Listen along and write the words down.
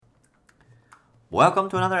Welcome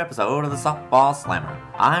to another episode of the Softball Slammer.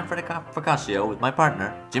 I'm Freddie Facaccio with my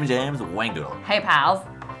partner, Jimmy James Wangoodle. Hey, pals.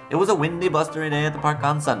 It was a windy, blustery day at the park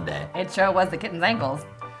on Sunday. It sure was the kitten's ankles.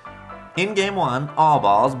 In Game 1, all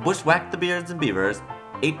balls bushwhacked the Beards and Beavers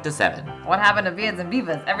 8-7. What happened to Beards and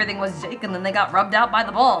Beavers? Everything was shaken and they got rubbed out by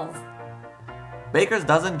the balls. Baker's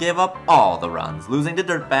Dozen gave up all the runs, losing to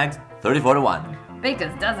Dirtbags 34-1.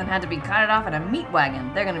 Baker's Dozen had to be carted off in a meat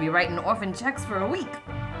wagon. They're gonna be writing orphan checks for a week.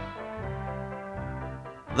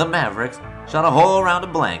 The Mavericks shot a whole round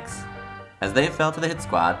of blanks as they fell to the Hit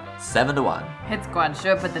Squad 7-1. Hit Squad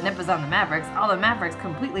sure put the nippers on the Mavericks. All the Mavericks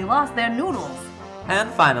completely lost their noodles. And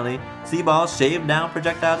finally, Seaball shaved down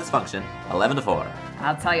projectile dysfunction 11-4.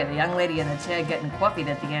 I'll tell you, the young lady in the chair getting coiffied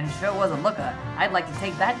at the end sure was a looker. I'd like to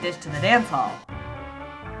take that dish to the dance hall.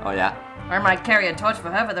 Oh yeah? I might carry a torch for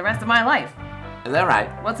her for the rest of my life. Is that right?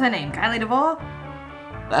 What's her name, Kylie DeVore?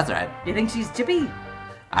 That's right. You think she's chippy?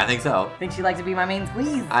 I think so. Think she'd like to be my main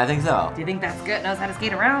squeeze? I think so. Do you think that skirt knows how to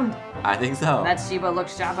skate around? I think so. That Sheba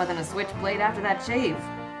looks sharper than a switchblade after that shave.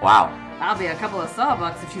 Wow. I'll be a couple of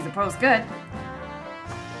sawbucks if she's a pro skirt.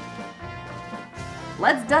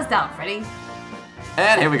 Let's dust out, Freddy.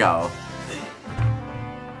 And here we go.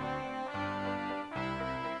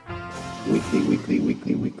 Weekly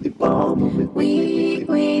ball movement.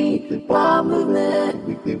 Weekly ball movement.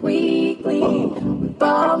 Weekly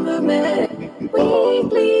ball movement.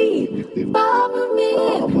 Weekly ball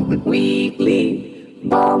movement. Weekly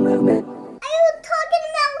ball movement. Are you talking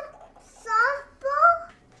about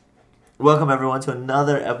softball? Welcome everyone to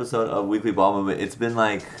another episode of Weekly Ball Movement. It's been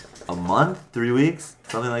like a month, 3 weeks,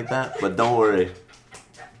 something like that. But don't worry.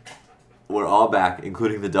 We're all back,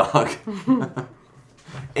 including the dog.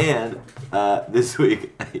 And this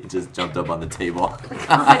week, he just jumped up on the table. Get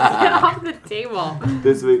off the table.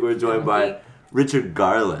 This week we're joined by Richard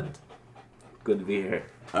Garland. Good to be here.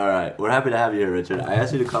 All right, we're happy to have you here, Richard. I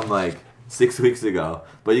asked you to come like 6 weeks ago,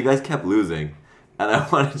 but you guys kept losing, and I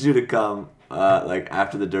wanted you to come like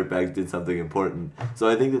after the Dirtbags did something important. So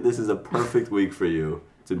I think that this is a perfect week for you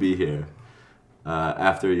to be here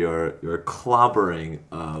after your clobbering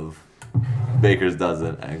of Baker's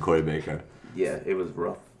Dozen and Corey Baker. Yeah, it was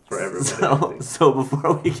rough for everybody. So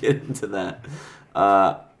before we get into that,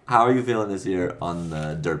 how are you feeling this year on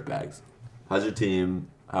the Dirtbags? How's your team?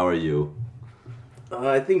 How are you?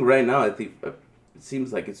 I think right now, it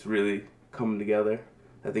seems like it's really coming together.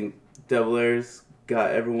 I think Devil Airs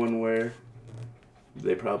got everyone where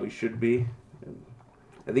they probably should be. And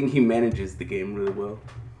I think he manages the game really well.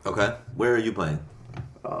 Okay. Where are you playing?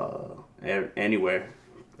 Anywhere.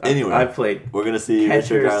 Anywhere. I've played We're gonna see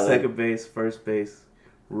catcher, Richard Garland. second base, first base,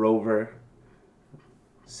 rover.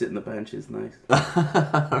 Sitting the bench is nice.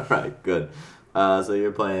 All right, good. So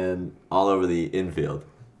you're playing all over the infield,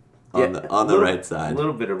 on the right side. A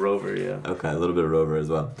little bit of rover, yeah. Okay, a little bit of rover as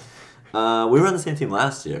well. We were on the same team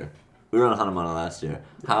last year. We were on Hanamana last year.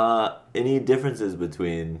 Any differences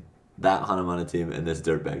between that Hanamana team and this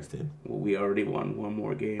Dirtbags team? Well, we already won one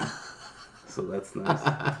more game, so that's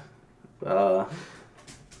nice.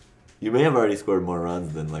 You may have already scored more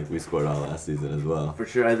runs than like we scored all last season as well. For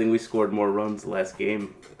sure, I think we scored more runs last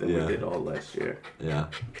game than Yeah. we did all last year. Yeah.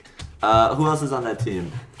 Who else is on that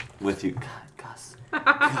team with you? God, Gus.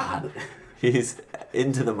 God. He's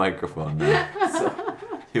into the microphone now. So,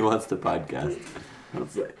 He wants to podcast.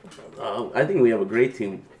 it's like, I think we have a great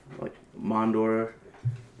team. Like Mondor,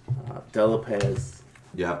 Delapaz.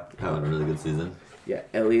 Yeah, having a really good season. Yeah,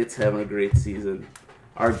 Elliott's having a great season.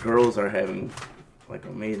 Our girls are having like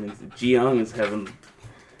amazing. Ji Young is having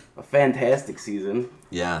a fantastic season.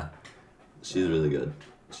 Yeah, she's really good.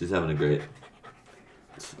 She's having a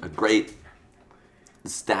great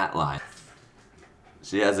stat line.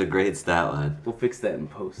 She has a great stat line. We'll fix that in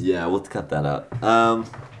post. Yeah, we'll cut that out. All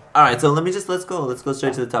right, so let's go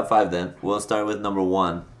straight to the top 5 then. We'll start with number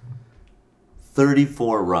 1.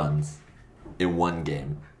 34 runs in one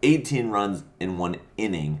game. 18 runs in one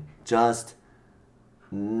inning. Just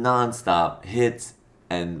non-stop hits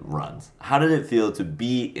and runs. How did it feel to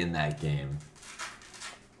be in that game?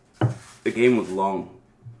 The game was long.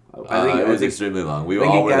 It was extremely long. We I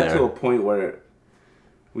think all it were got there. to a point where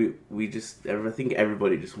I think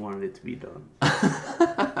everybody just wanted it to be done.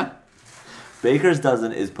 Baker's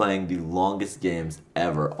Dozen is playing the longest games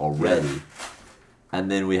ever already.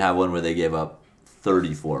 And then we have one where they gave up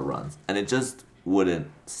 34 runs. And it just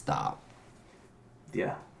wouldn't stop.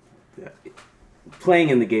 Yeah. Playing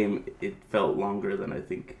in the game, it felt longer than I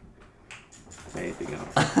think anything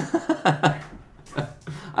else.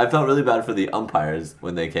 I felt really bad for the umpires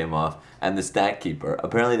when they came off. And the stat keeper.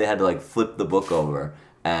 Apparently they had to like flip the book over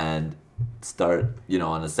and start,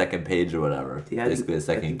 on a second page or whatever. Yeah, Basically a I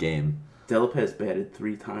second think game. De La Paz batted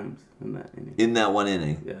 3 times in that inning. In that one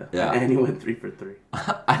inning. Yeah. And he went 3 for 3.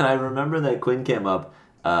 And I remember that Quinn came up,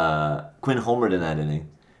 Quinn homered in that inning,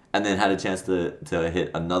 and then had a chance to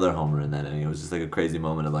hit another homer in that inning. It was just like a crazy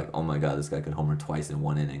moment of like, oh my god, this guy could homer twice in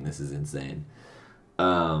one inning. This is insane.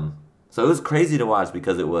 So it was crazy to watch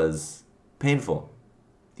because it was painful.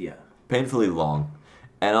 Yeah. Painfully long.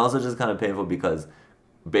 And also just kind of painful because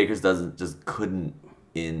Baker's couldn't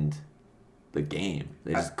end the game.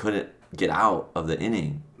 They just couldn't get out of the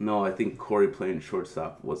inning. No, I think Corey playing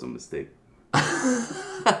shortstop was a mistake.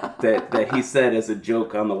 that he said as a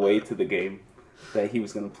joke on the way to the game that he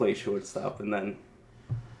was going to play shortstop, and then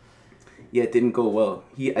it didn't go well.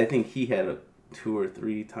 I think he had 2 or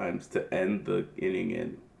 3 times to end the inning,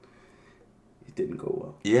 and it didn't go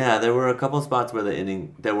well. Yeah, there were a lot of spots where the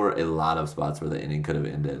inning could have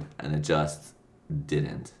ended, and it just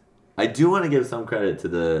didn't. I do want to give some credit to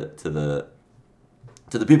the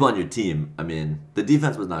people on your team. I mean, the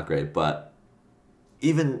defense was not great, but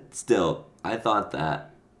even still, I thought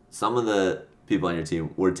that some of the people on your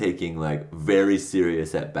team were taking like very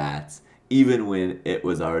serious at bats, even when it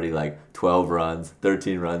was already like 12 runs,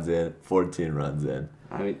 13 runs in, 14 runs in.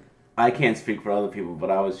 I mean, I can't speak for other people, but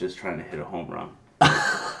I was just trying to hit a home run.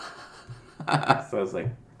 So I was like,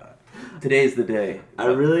 today's the day. I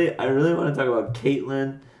really want to talk about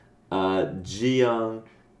Caitlin, Ji-Young,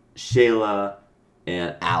 Shayla,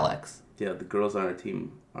 and Alex. Yeah, the girls on our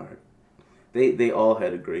team they all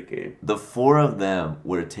had a great game. The 4 of them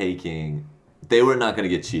they were not going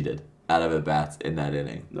to get cheated out of at bats in that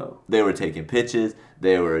inning. No. They were taking pitches,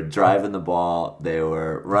 they were driving the ball, they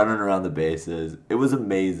were running around the bases. It was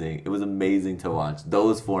amazing. It was amazing to watch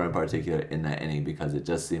those 4 in particular in that inning because it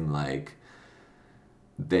just seemed like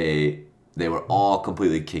they were all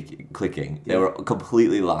completely clicking. Yeah. They were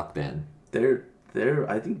completely locked in.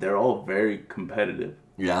 I think they're all very competitive.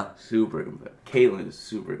 Yeah. Super competitive. Caitlin is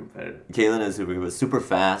super competitive. Caitlin is super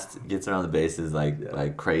fast, gets around the bases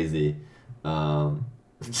like crazy.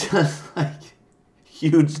 Just like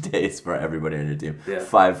huge days for everybody on your team. Yeah.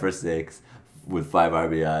 5 for 6 with 5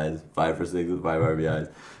 RBIs. 5 for 6 with 5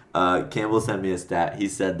 RBIs. Campbell sent me a stat. He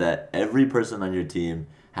said that every person on your team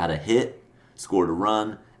had a hit, scored a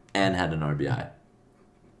run, and had an RBI.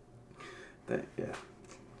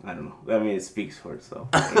 I don't know. I mean, it speaks for itself.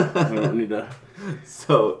 We don't need to.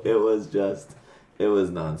 So it was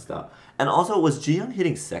nonstop. And also, was Ji-Young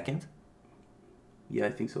hitting second? Yeah, I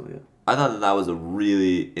think so, yeah. I thought that was a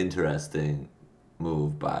really interesting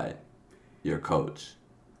move by your coach.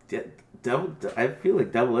 Yeah, I feel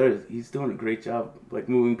like Devil Air, he's doing a great job, like,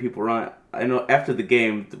 moving people around. I know after the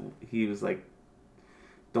game, he was like,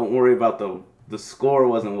 don't worry about the score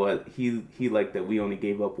wasn't what he liked that we only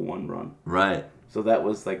gave up 1 run. Right. So that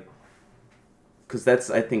was like, because that's,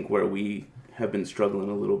 I think, where we have been struggling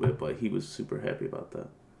a little bit, but he was super happy about that.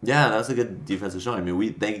 Yeah, that was a good defensive showing. I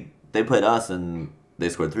mean, they played us and they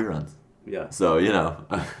scored 3 runs. Yeah. So, you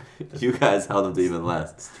guys held them to even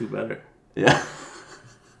less. It's 2 better. Yeah.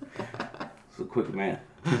 So quick math.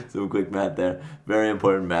 Some quick math there. Very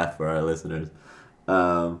important math for our listeners.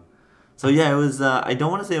 So yeah, it was. I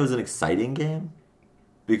don't want to say it was an exciting game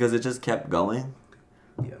because it just kept going.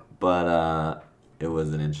 Yeah. But it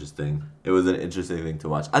was an interesting thing to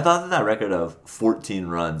watch. I thought that record of 14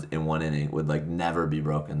 runs in 1 inning would like never be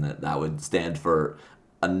broken. That would stand for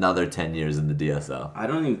another 10 years in the DSL. I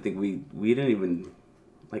don't even think we didn't even,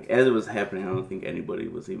 like, as it was happening, I don't think anybody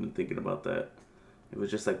was even thinking about that. It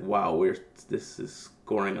was just like, wow, this is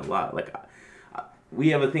scoring a lot. Like, we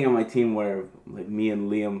have a thing on my team where, like, me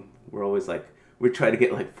and Liam, we're always like, we try to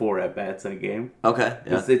get like 4 at-bats in a game. Okay,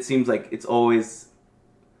 yeah. It seems like it's always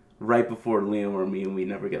right before Liam or me, and we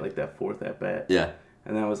never get like that 4th at-bat. Yeah.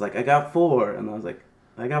 And then I was like, I got 4. And I was like,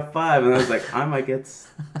 I got 5. And I was like, I might get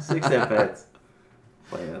 6 at-bats.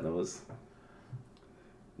 But yeah, that was...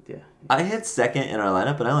 Yeah. I hit second in our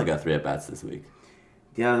lineup, but I only got 3 at-bats this week.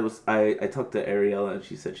 Yeah, it was. I talked to Ariella, and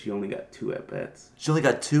she said she only got 2 at-bats. She only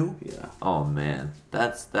got 2? Yeah. Oh, man.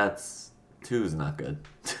 That's 2 is not good.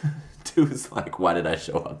 2 is like, why did I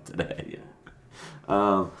show up today? Yeah.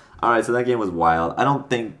 All right, so that game was wild. I don't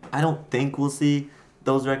think we'll see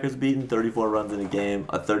those records beaten. 34 runs in a game,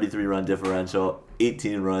 a 33-run differential,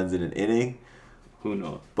 18 runs in an inning. Who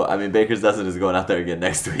knows? But I mean, Baker's dozen is going out there again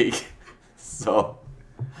next week, so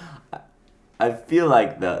I feel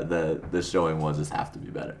like the showing will just have to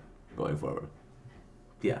be better going forward.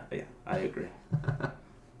 Yeah, I agree. All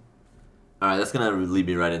right, that's gonna lead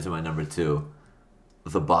me right into my number 2,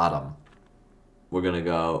 the bottom. We're gonna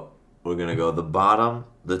go the bottom,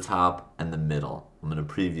 the top, and the middle. I'm gonna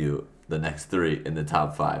preview the next 3 in the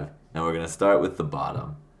top 5, and we're gonna start with the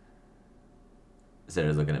bottom.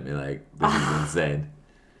 Sarah's looking at me like, this is insane.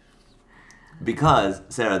 Because,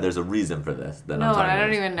 Sarah, there's a reason for this that No, I'm talking I don't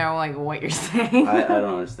about. even know like what you're saying. I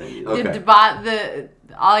don't understand either. Okay.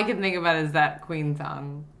 All I can think about is that Queen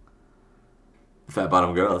song. Fat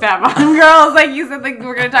bottom girls. Fat bottom girls, like you said, like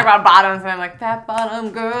we're gonna talk about bottoms, and I'm like fat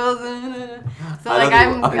bottom girls. So I like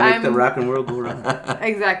don't I make the I'm rock and world go round.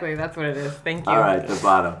 exactly that's what it is. Thank you. All right, the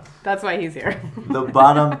bottom. That's why he's here. The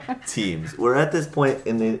bottom teams. We're at this point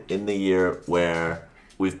in the year where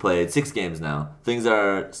we've played 6 games now. Things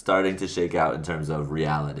are starting to shake out in terms of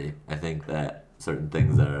reality. I think that certain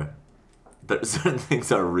things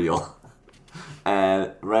are real.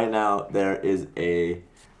 And right now there is a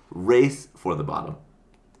race for the bottom.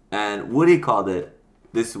 And Woody called it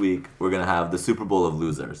this week. We're gonna have the Super Bowl of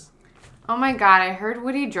losers. Oh my god, I heard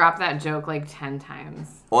Woody drop that joke like 10 times.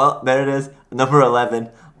 Well, there it is. Number 11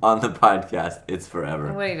 on the podcast. It's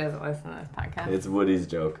forever. Woody doesn't listen to this podcast. It's Woody's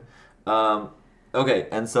joke. Okay,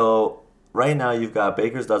 and so right now you've got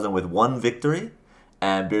Baker's Dozen with 1 victory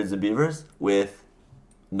and Beards and Beavers with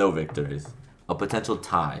no victories. A potential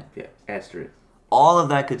tie. Yeah, asterisk. All of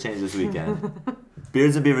that could change this weekend.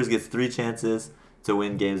 Beards and Beavers gets 3 chances to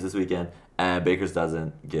win games this weekend, and Baker's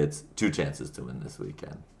Dozen gets 2 chances to win this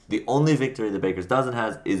weekend. The only victory that Baker's Dozen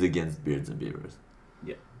has is against Beards and Beavers.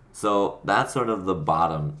 Yeah. So that's sort of the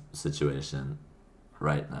bottom situation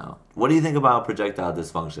right now. What do you think about projectile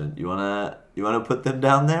dysfunction? You wanna put them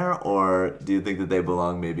down there, or do you think that they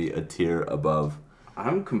belong maybe a tier above?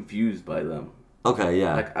 I'm confused by them. Okay,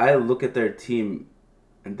 yeah. Like, I look at their team,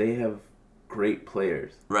 and they have great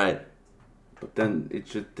players, Right. but then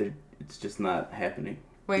it's just not happening.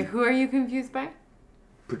 Wait, who are you confused by?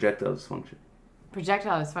 Projectile dysfunction.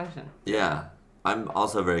 Projectile dysfunction. Yeah. I'm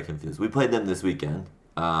also very confused. We played them this weekend.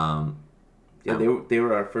 Yeah, they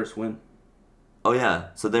were our first win. Oh yeah,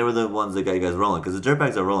 so they were the ones that got you guys rolling, because the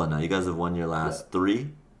Dirtbags are rolling now. You guys have won your last 3,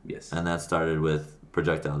 Yes. and that started with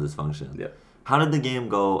projectile dysfunction. Yep. How did the game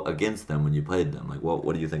go against them when you played them? Like,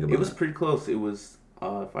 what do you think about It was it? pretty close. It was,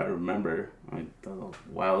 if I remember, a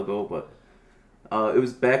while ago, but it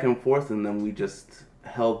was back and forth, and then we just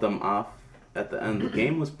held them off at the end. The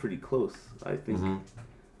game was pretty close, I think. Mm-hmm.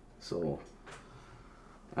 So,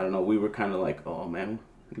 I don't know. We were kind of like, oh man,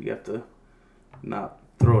 we have to not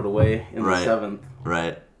throw it away in Right. the 7th.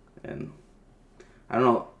 Right. And I don't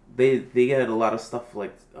know. They had a lot of stuff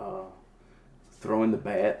like throwing the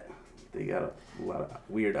bat. They got a lot of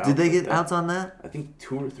weird outs. Did they like get that. outs on that? I think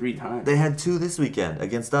 2 or 3 times. They had 2 this weekend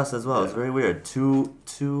against us as well. It's Yeah. very weird.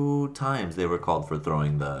 Two times they were called for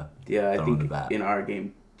throwing the Yeah, I throwing the think bat. in our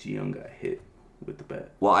game, Ji-Young got hit with the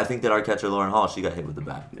bat. Well, I think that our catcher Lauren Hall, she got hit with the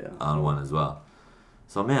bat Yeah. on one as well.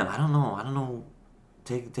 So man, I don't know.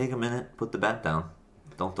 Take a minute, put the bat down.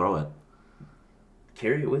 Don't throw it.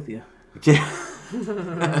 Carry it with you. Okay.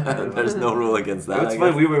 There's no rule against that. It's I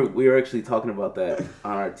funny. guess. We were actually talking about that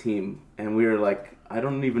on our team, and we were like, I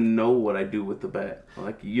don't even know what I do with the bat.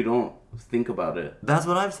 Like, you don't think about it. That's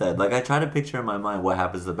what I've said. Like, I try to picture in my mind what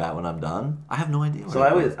happens to the bat when I'm done. I have no idea. So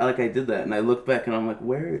I did that, and I look back, and I'm like,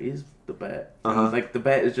 where is the bat? And Uh-huh. like the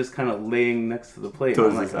bat is just kind of laying next to the plate. Towards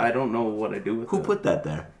I'm the like, side. I don't know what I do with Who it. put that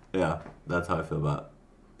there? Yeah, that's how I feel about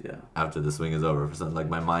Yeah. after the swing is over. For some, like,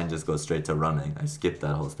 my mind just goes straight to running. I skip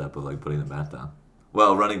that whole step of, like, putting the bat down.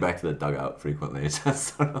 Well, running back to the dugout frequently. It's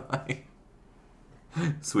just sort of like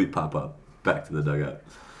sweet pop-up back to the dugout.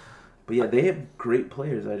 But yeah, they have great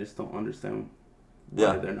players. I just don't understand why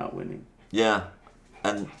Yeah. they're not winning. Yeah,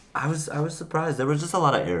 and I was surprised. There was just a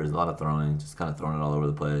lot of errors, a lot of throwing, just kind of throwing it all over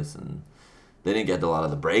the place, and they didn't get a lot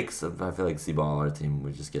of the breaks. I feel like C-Ball, our team,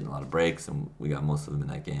 was just getting a lot of breaks, and we got most of them in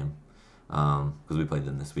that game because we played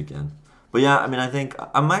them this weekend. But yeah, I mean, I think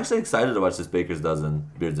I'm actually excited to watch this Baker's Dozen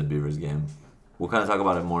Beards and Beavers game. We'll kind of talk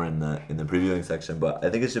about it more in the previewing section, but I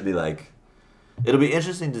think it should be like, it'll be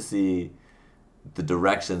interesting to see the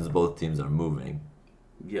directions both teams are moving.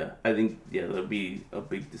 Yeah, I think that'll be a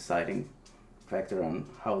big deciding factor on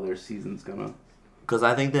how their season's gonna. Because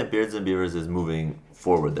I think that Beards and Beavers is moving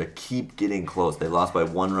forward. They keep getting close. They lost by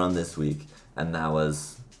 1 run this week, and that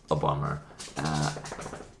was a bummer.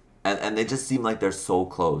 And they just seem like they're so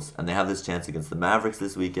close. And they have this chance against the Mavericks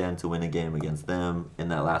this weekend to win a game against them in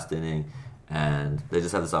that last inning. And they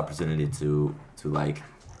just have this opportunity to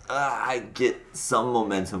get some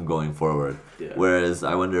momentum going forward. Yeah. Whereas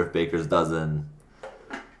I wonder if Baker's Dozen,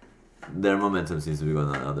 their momentum seems to be going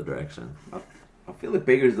in the other direction. I feel like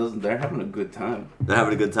Baker's they're having a good time. They're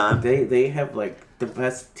having a good time? They have like the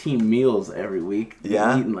best team meals every week. They're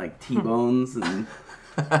Yeah? eating like T-bones and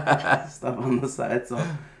stuff on the side. So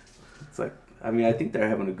it's like, I mean, I think they're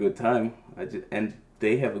having a good time. And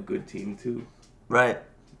they have a good team too. Right.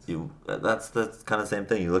 that's the kind of same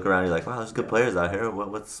thing. You look around, you're like, wow, there's good players out here.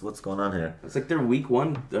 What's going on here? It's like their week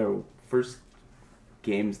one, their first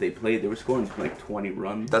games they played, they were scoring like 20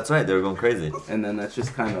 runs. That's right. They were going crazy. And then that's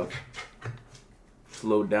just kind of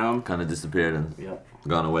slowed down. Kind of disappeared and Yeah.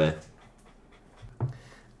 gone away.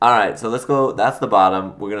 All right, so let's go. That's the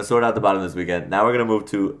bottom. We're gonna sort out the bottom this weekend. Now we're gonna move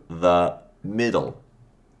to the middle.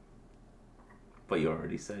 But you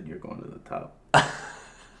already said you're going to the top.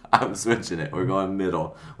 I'm switching it. We're going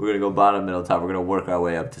middle. We're gonna go bottom, middle, top. We're gonna work our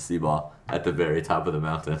way up to C-ball at the very top of the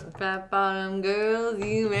mountain. Fat bottom girls,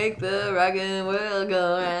 you make the rockin' world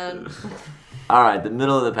go round. All right, the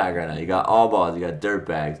middle of the pack right now. You got all balls. You got dirt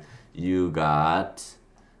bags. You got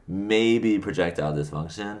maybe projectile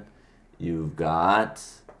dysfunction. You've got.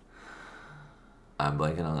 I'm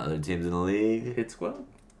blanking on the other teams in the league. Hit squad?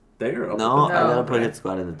 They're up No, at the I top. gotta put Hit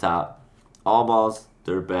Squad in the top. All balls,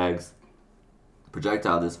 dirt bags,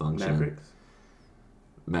 projectile dysfunction.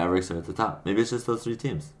 Mavericks are at the top. Maybe it's just those 3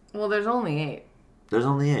 teams. Well, there's only 8. There's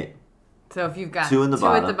only 8. So if you've got 2 in the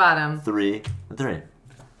bottom. at the bottom. 3 and 3.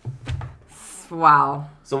 Wow.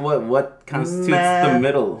 So what constitutes Man. the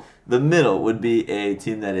middle? The middle would be a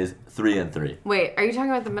team that is 3 and 3. Wait, are you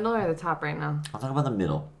talking about the middle or the top right now? I'm talking about the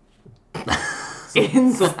middle.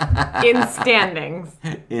 In standings.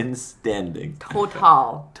 In standings.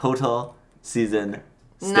 Total season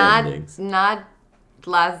standings. Not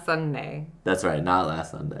last Sunday. That's right, not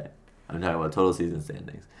last Sunday. I'm talking about total season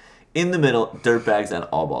standings. In the middle, dirtbags and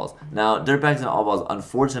all balls. Now, dirtbags and all balls,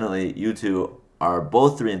 unfortunately, you two are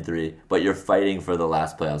both 3 and 3, but you're fighting for the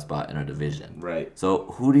last playoff spot in our division. Right.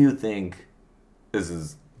 So, who do you think? This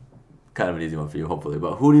is kind of an easy one for you, hopefully.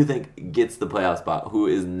 But who do you think gets the playoff spot? Who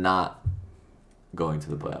is not going to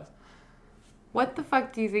the playoffs? What the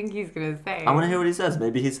fuck do you think he's gonna say? I want to hear what he says.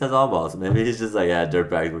 Maybe he says all balls. Maybe he's just like, yeah,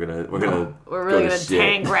 dirtbags. We're gonna We're really go to gonna shit.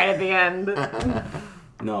 tank right at the end.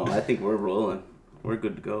 No, I think we're rolling. We're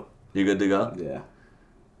good to go. You good to go? Yeah.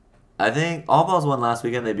 I think All Balls won last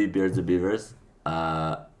weekend. They beat Beards of Beavers.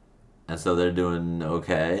 And so they're doing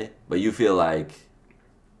okay. But you feel like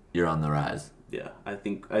you're on the rise. Yeah. I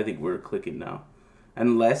think we're clicking now.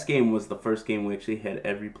 And last game was the first game we actually had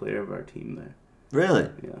every player of our team there. Really?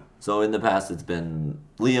 Yeah. So in the past, it's been...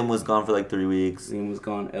 Liam was gone for like 3 weeks. Liam was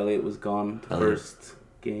gone. Elliot was gone the Elliot. first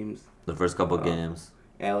games. The first couple games.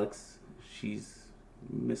 Alex, she's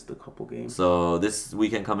missed a couple games. So this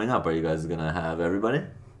weekend coming up, are you guys going to have everybody?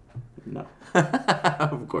 No.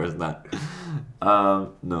 Of course not.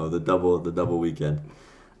 No, the double weekend.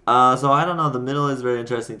 So I don't know. The middle is very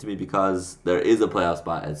interesting to me because there is a playoff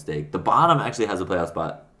spot at stake. The bottom actually has a playoff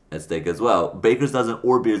spot at stake as well. Baker's doesn't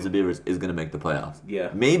or Beards of Beavers is going to make the playoffs. Yeah.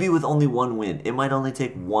 Maybe with only 1 win. It might only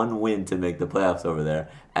take 1 win to make the playoffs over there.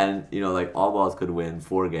 And, like All Balls could win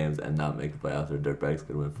 4 games and not make the playoffs, or Dirtbags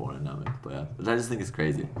could win 4 and not make the playoffs. Which I just think is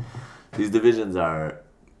crazy. These divisions are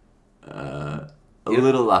a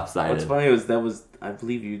little lopsided. What's funny was I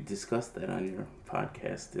believe you discussed that on your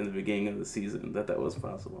podcast in the beginning of the season, that was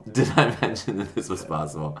possible. Did I mention that this was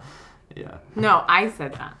possible? Yeah. No, I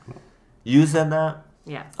said that. You said that?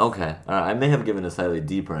 Yes. Okay. All right. I may have given a slightly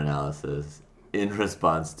deeper analysis in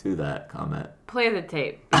response to that comment. Play the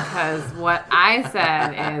tape, because what I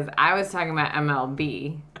said is I was talking about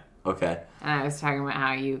MLB, Okay. and I was talking about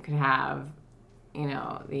how you could have,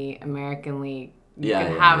 the American League. You Yeah,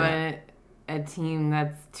 could yeah, have a team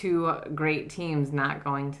that's 2 great teams not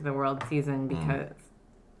going to the World Season because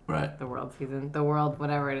Right. the World Season, the World,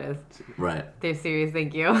 whatever it is, Right. their series.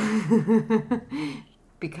 Thank you.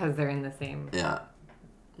 Because they're in the same Yeah.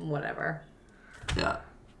 whatever. Yeah.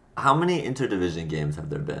 How many interdivision games have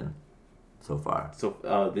there been so far?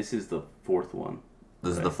 So this is the 4th one.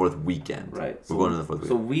 This is the 4th weekend. Right. We're going to the 4th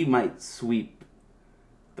So weekend. we might sweep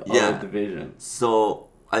the Yeah. other division. So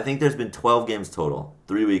I think there's been 12 games total.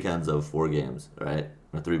 3 weekends of 4 games, right?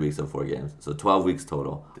 Or 3 weeks of 4 games. So 12 weeks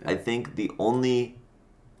total. I think the only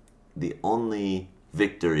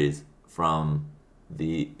victories from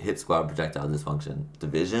the Hit Squad Projectile Dysfunction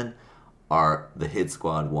division are the Hit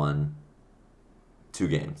Squad won 2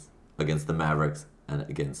 games against the Mavericks and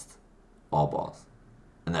against All Balls.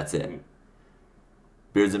 And that's it.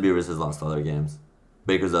 Beards and Beavers has lost all their games.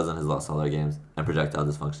 Baker's Dozen has lost all their games. And Projectile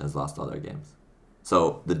Dysfunction has lost all their games.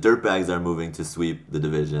 So the Dirtbags are moving to sweep the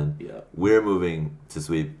division. Yeah. We're moving to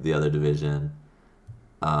sweep the other division.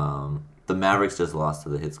 The Mavericks just lost to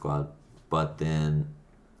the Hit Squad. But then...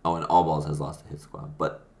 Oh, and All Balls has lost to Hit Squad.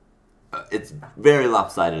 But it's very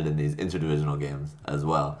lopsided in these interdivisional games as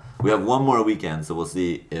well. We have 1 more weekend, so we'll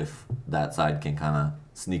see if that side can kind of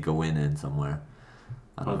sneak a win in somewhere.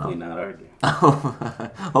 I don't Hopefully know. not our game.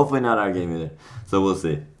 Hopefully not our game either. So we'll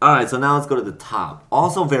see. All right, so now let's go to the top.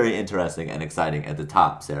 Also very interesting and exciting at the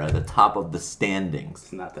top, Sarah. At the top of the standings.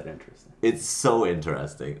 It's not that interesting. It's so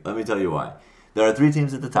interesting. Let me tell you why. There are 3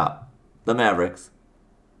 teams at the top. The Mavericks,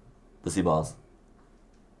 the Seaballs,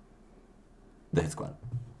 the Hit Squad.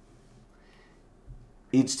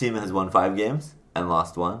 Each team has won 5 games and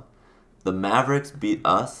lost 1. The Mavericks beat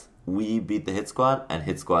us. We beat the Hit Squad, and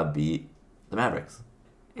Hit Squad beat the Mavericks.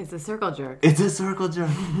 It's a circle jerk. It's a circle jerk.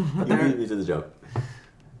 You beat me to the joke.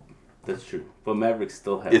 That's true. But Mavericks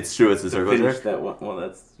still have It's true, it's a to circle finish jerk. that one. Well,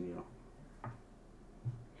 that's,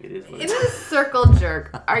 it is what In it a is. circle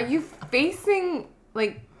jerk, are you facing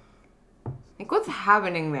like what's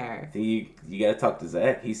happening there? I think you gotta talk to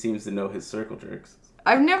Zach. He seems to know his circle jerks.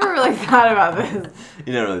 I've never really thought about this.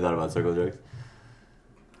 You never really thought about circle jerks.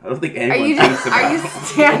 I don't think Are anyone you thinks just about are you it.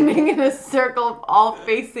 standing in a circle all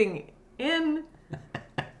facing in?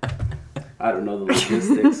 I don't know the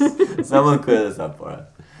logistics. Someone clear this up for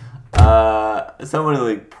us. Someone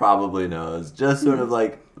who probably knows. Just sort of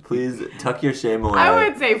please tuck your shame away. I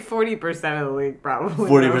would say 40% of the league probably.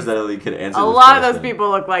 40% of the league could answer A this lot of those question. people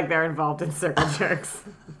look like they're involved in circle jerks.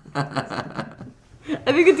 I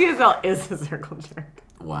think the TSL is a circle jerk.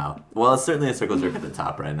 Wow. Well, it's certainly a circle jerk at the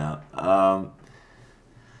top right now.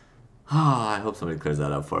 I hope somebody clears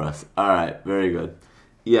that up for us. All right. Very good.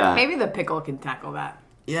 Yeah. Maybe the pickle can tackle that.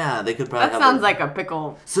 Yeah, they could probably That have sounds like a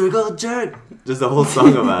pickle. circle jerk. Just a whole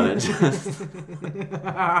song about it. Just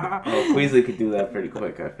Oh, Queasley could do that pretty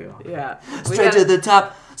quick, I feel. Yeah. straight to the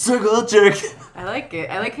top. Circle jerk. I like it.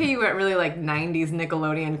 I like how you went really 90s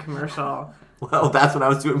Nickelodeon commercial. Well, that's when I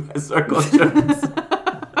was doing my circle jerks.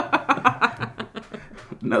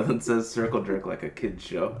 Nothing says circle jerk like a kid's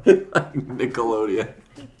show. Like Nickelodeon.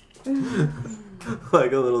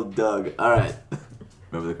 Like a little Doug. All right.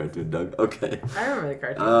 Remember the cartoon Doug? Okay. I remember the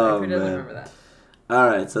cartoon. Oh, Who doesn't man. remember that? All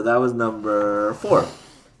right. So that was number 4.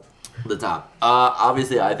 The top.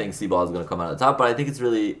 Obviously, I think Seaball is going to come out of the top, but I think it's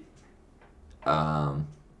really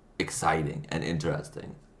exciting and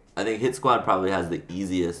interesting. I think Hit Squad probably has the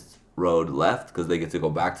easiest road left because they get to go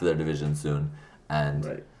back to their division soon and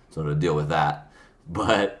Right. sort of deal with that.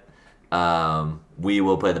 But we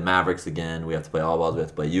will play the Mavericks again. We have to play All Balls. We have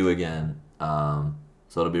to play you again.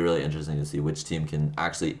 So it'll be really interesting to see which team can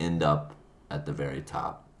actually end up at the very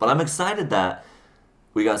top. But I'm excited that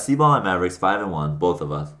we got Seaball and Mavericks 5-1, both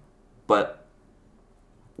of us. But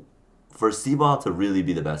for Seaball to really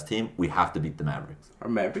be the best team, we have to beat the Mavericks. Are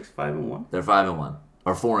Mavericks 5-1? They're 5-1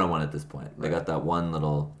 or 4-1 at this point. They got that one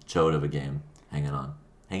little chode of a game hanging on.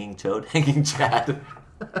 Hanging chode? Hanging Chad.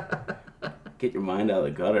 Get your mind out of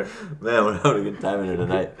the gutter. Man, we're having a good time in here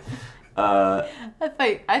tonight. I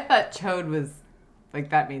thought chode was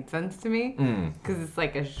that made sense to me Mm. because it's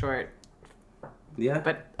a short Yeah.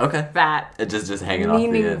 but Okay. fat It's just hanging off the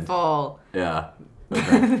end. meaningful. Yeah.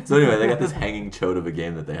 Okay. So anyway, they got this hanging chode of a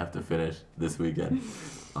game that they have to finish this weekend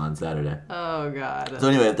on Saturday. Oh god. So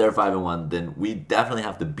anyway, if they're 5-1, then we definitely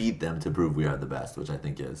have to beat them to prove we are the best, which I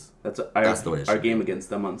think is That's the way it our should game against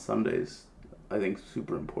them on Sundays. I think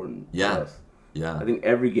super important. for Yeah. us. yeah. I think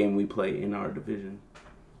every game we play in our division.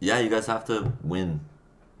 Yeah, you guys have to win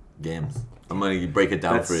games. I'm gonna break it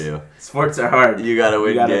down for you, Sports are hard. You gotta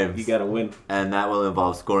win games. You gotta win. and that will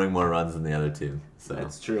involve scoring more runs than the other team. So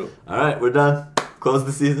That's true. all right, we're done. Close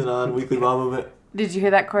the season on Weekly Ball Movement. Did you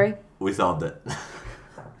hear that, Corey? We solved it.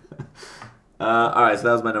 All right, so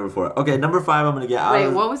that was my number 4. Okay, number 5. I'm gonna get out Wait,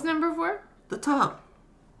 of what was number 4? the top.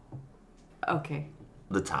 Okay.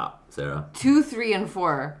 The top, Sarah. 2, 3, and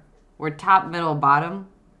 4 were top, middle, bottom.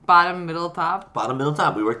 Bottom, middle, top. Bottom, middle,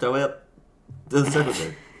 top. We worked our way up to the circle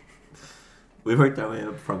jerk. We worked our way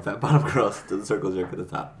up from Fat Bottom Girls to the circle jerk at the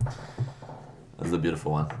top. This is a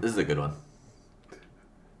beautiful one. This is a good one.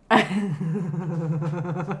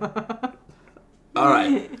 All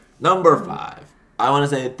right, number 5. I want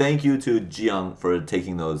to say thank you to Jiyoung for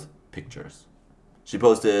taking those pictures. She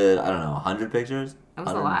posted, 100 pictures? That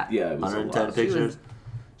was a lot. Yeah, it was 110 a lot. pictures.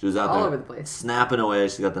 She was out all there over the place. snapping away.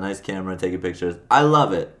 She's got the nice camera taking pictures. I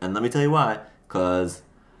love it. And let me tell you why. Because,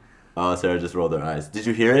 Sarah just rolled her eyes. Did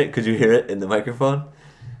you hear it? Could you hear it in the microphone?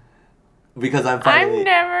 Because I'm finally... I'm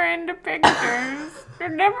never into pictures.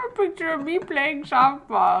 There's never a picture of me playing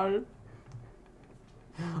softball.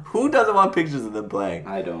 Who doesn't want pictures of them playing?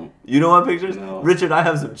 I don't. You don't want pictures? No. Richard, I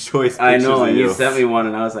have some choice I pictures know, of and you. you sent me one,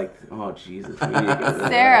 and I was like, oh, Jesus. We need to get rid of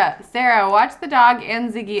that. Sarah, watch the dog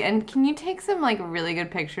and Ziggy, and can you take some really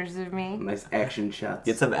good pictures of me? Nice action shots.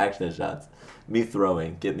 Get some action shots. Me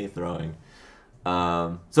throwing. Get me throwing.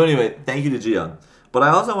 So anyway, thank you to Jiyoung. But I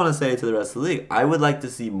also want to say to the rest of the league, I would like to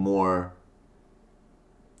see more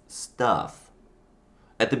stuff.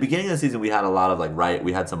 at the beginning of the season we had a lot of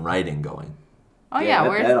we had some writing going. Oh yeah,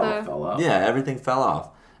 where's that all the? fell out. Yeah, everything fell off.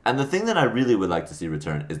 And the thing that I really would like to see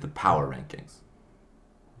return is the power rankings.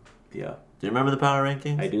 Yeah, Do you remember the power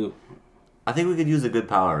rankings? I do. I think we could use a good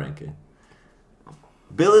power ranking.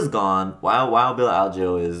 Bill is gone. Wow, Bill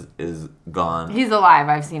Algeo is gone. He's alive.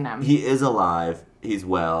 I've seen him. He is alive. He's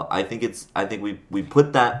well. I think we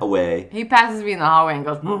put that away. He passes me in the hallway and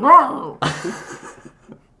goes.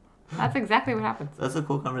 That's exactly what happens That's a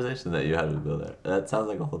cool conversation that you had with Bill there. That sounds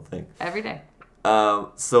like a whole thing. every day.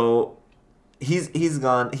 So he's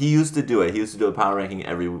gone. He used to do it. He used to do a power ranking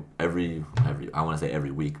every I want to say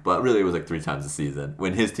every week, but really it was like 3 times a season.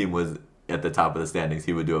 When his team was at the top of the standings,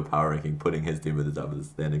 he would do a power ranking, putting his team at the top of the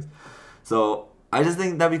standings. So I just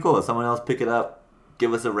think that'd be cool if someone else pick it up,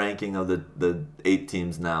 give us a ranking of the 8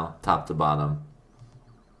 teams now, top to bottom.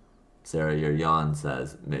 Sarah, your yawn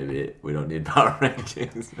says maybe we don't need power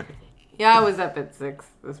rankings. Yeah, I was up at 6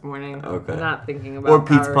 this morning. Okay. Not thinking about. Or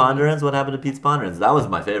Pete's power Ponderance. What happened to Pete's Ponderance? That was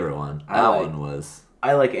my favorite one. I That like- one was.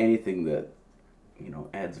 I like anything that,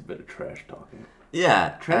 adds a bit of trash talking. Yeah.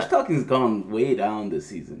 Trash talking's gone way down this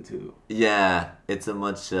season too. Yeah, it's a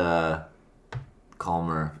much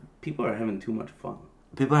calmer. People are having too much fun.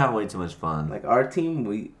 People are having way too much fun. Like our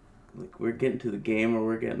team, we're getting to the game or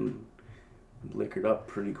we're getting liquored up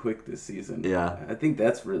pretty quick this season. Yeah. I think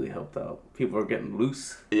that's really helped out. People are getting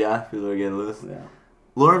loose. Yeah, people are getting loose. Yeah.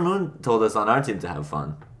 Lauren Moon told us on our team to have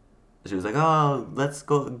fun. She was like, "Oh, let's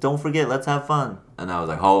go! Don't forget, let's have fun." And I was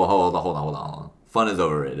like, "Hold on. Fun is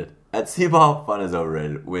overrated. At C-ball, fun is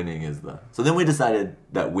overrated. Winning is the." So then we decided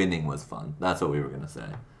that winning was fun. That's what we were gonna say.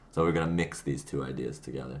 So we're gonna mix these two ideas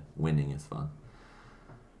together. Winning is fun.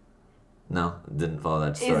 No, didn't follow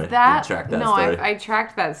that story. Is that Didn't track that no? story. I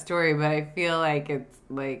tracked that story, but I feel like it's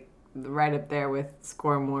like right up there with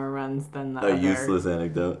score more runs than the A other. useless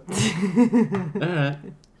anecdote. Alright.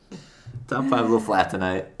 Top 5 a little flat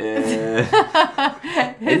tonight.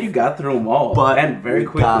 And you got through them all. But and very we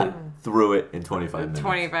quickly. got through it in 25 minutes.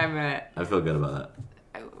 25 minute. I feel good about that.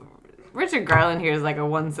 Richard Garland here is like a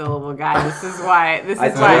 1-syllable guy. This is why. I told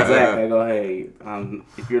why- Zach, I go, hey,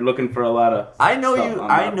 if you're looking for a lot of I know stuff, you.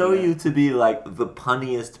 I'm I not know for that. you to be like the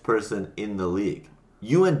punniest person in the league.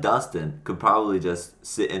 You and Dustin could probably just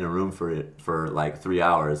sit in a room for like 3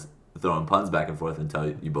 hours, throwing puns back and forth until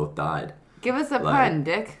you both died. Give us a Like- pun,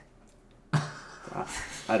 Dick.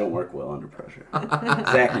 I don't work well under pressure.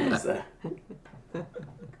 Zach knows that.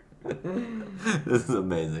 This is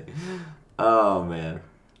amazing. Oh man,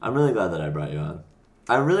 I'm really glad that I brought you on.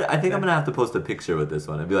 I think I'm gonna have to post a picture with this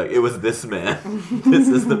one and be like, it was this man. This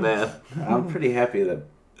is the man. I'm pretty happy that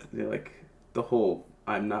the whole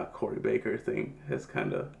I'm not Corey Baker thing has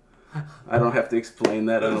kind of. I don't have to explain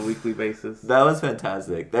that on a weekly basis. That was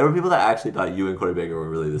fantastic. There were people that actually thought you and Corey Baker were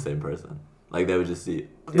really the same person. Like they would just see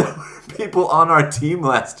there were people on our team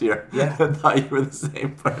last year Yeah. that thought you were the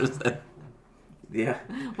same person. Yeah.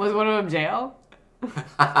 Was one of them jail?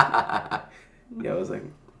 Yeah, I was like,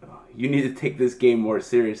 oh, you need to take this game more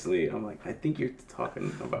seriously. I'm like, I think you're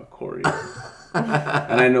talking about Corey.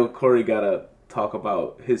 And I know Corey got to talk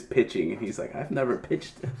about his pitching. And he's like, I've never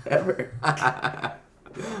pitched ever.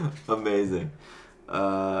 Amazing.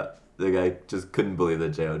 The guy just couldn't believe that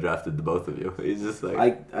J.O. drafted the both of you. He's just like,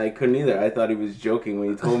 I couldn't either. I thought he was joking when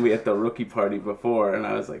he told me at the rookie party before. And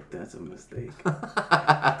I was like, that's a mistake.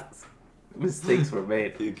 Mistakes were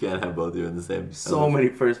made. you can't have both of you in the same. So many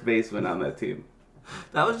first basemen on that team.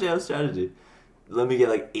 That was J.O.'s strategy. Let me get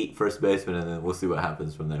like 8 first basemen and then we'll see what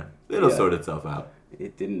happens from there. It'll Yeah. sort itself out.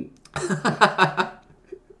 It didn't.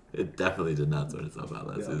 It definitely did not sort itself out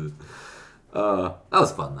that Yeah. season. That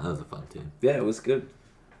was fun. That was a fun team. Yeah, it was good.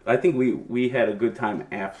 I think we had a good time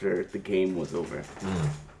after the game was over.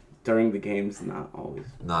 During the games, not always.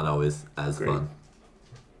 Not always as Great. fun.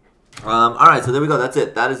 All right, so there we go. That's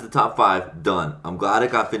it. That is the top 5 done. I'm glad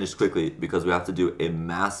it got finished quickly because we have to do a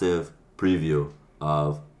massive preview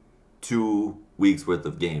of 2 weeks worth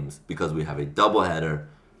of games because we have a doubleheader.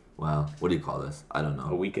 Well, what do you call this? I don't know.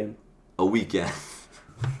 A weekend. A weekend.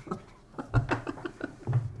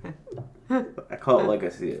 I call it like I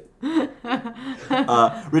see it.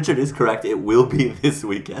 Richard is correct. It will be this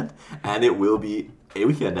weekend, and it will be a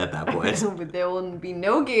weekend at that point. But there will be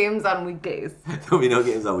no games on weekdays. There'll be no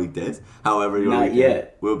games on weekdays. However, your Not weekend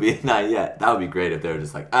yet. will be not yet. That would be great if they were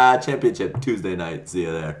just like, championship Tuesday night. See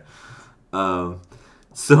you there.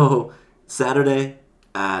 So Saturday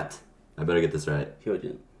at, I better get this right,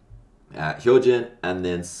 Hyojin. at Hyojin, and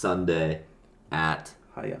then Sunday at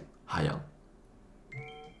Hiya. Hayang.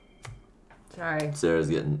 Sorry. Sarah's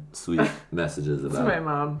getting sweet messages This is about my it.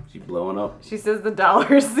 mom. She blowing up. She says the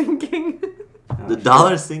dollar is sinking. The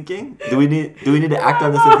dollar's sinking? Do we need to act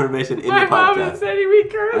on this information in the My mom is podcast? sending me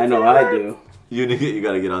currency. I know I do. You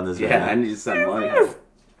gotta get on this right Yeah, I now. need to send money.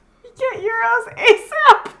 Get euros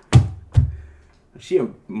ASAP. Is she a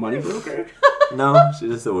money broker? No,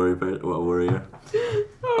 she's just a worrier.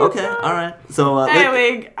 Okay, all right. So Hey,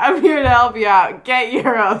 League, I'm here to help you out. Get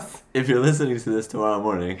euros. if you're listening to this tomorrow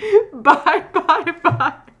morning, Bye, bye,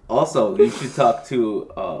 bye. Also, you should talk to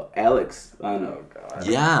Alex on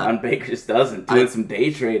yeah, Baker's Dozen, doing some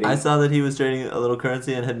day trading. I saw that he was trading a little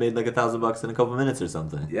currency and had made like $1,000 in a couple minutes or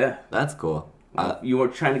something. Yeah. That's cool. You were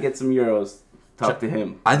trying to get some euros. Talk to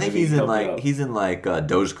him. I think Maybe he's he in can help you out. he's in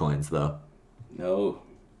Dogecoins though. No.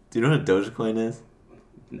 Do you know what a Dogecoin is?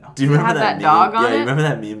 No. Do you remember have that that meme? dog on yeah, it? you remember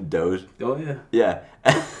that meme Doge? Oh, yeah. Yeah.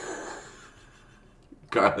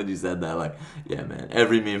 Garland, you said that like, yeah, man.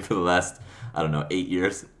 Every meme for the last, I don't know, 8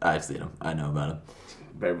 years. I've seen them. I know about them.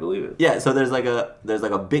 Better believe it. Yeah. So there's like a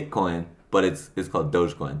Bitcoin, but it's called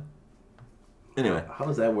Dogecoin. Anyway, How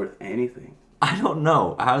is that worth anything? I don't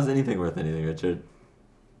know. How is anything worth anything, Richard?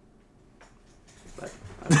 Like,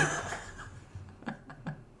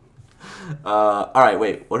 All right.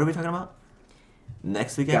 Wait. What are we talking about?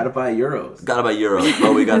 Next weekend. gotta buy euros. Gotta buy euros.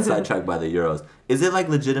 Oh, we got sidetracked by the euros. Is it like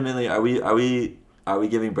legitimately? Are we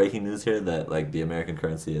giving breaking news here that like the American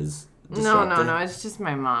currency is disrupting? No. It's just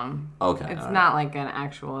my mom. Okay. It's all right. not like an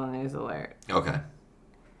actual news alert. Okay.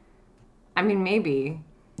 I mean, maybe.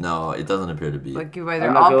 No, it doesn't appear to be. Like you guys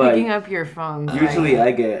I'm are not all gonna lie. picking up your phones. Usually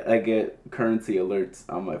right? I get currency alerts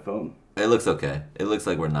on my phone. It looks okay. It looks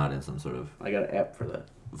like we're not in some sort of I got an app for that.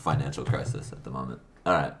 financial crisis at the moment.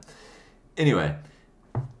 All right. Anyway,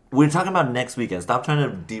 we're talking about next weekend. Stop trying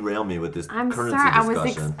to derail me with this I'm currency sorry. I was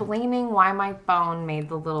discussion. explaining why my phone made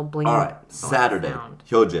the little bling. All right. Saturday, sound.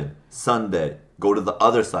 Hyojin. Sunday, go to the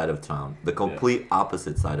other side of town, the complete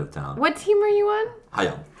opposite side of town. What team are you on?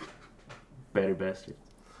 Hayong. Better bastard.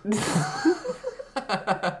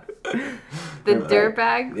 The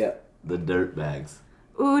Dirtbags? Yeah. The dirt bags.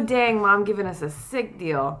 Ooh, dang, Mom giving us a sick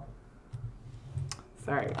deal.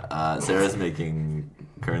 Sorry. Sarah's making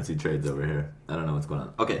currency trades over here. I don't know what's going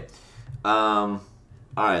on. Okay. All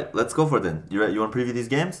right, let's go for it then. You want to preview these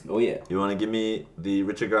games? Oh yeah. You want to give me the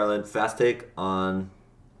Richard Garland fast take on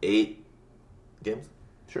 8 games?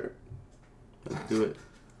 Sure. Let's do it.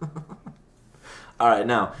 All right,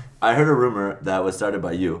 now, I heard a rumor that was started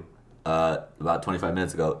by you about 25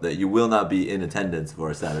 minutes ago that you will not be in attendance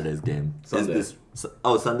for Saturday's game. Sunday.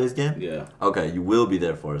 Sunday's game? Yeah. Okay, you will be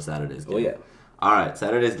there for Saturday's game. Oh yeah. All right,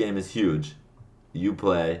 Saturday's game is huge. You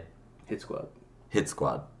play Hit squad. Hit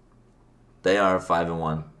Squad. They are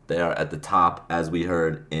 5-1. They are at the top, as we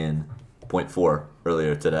heard in point 4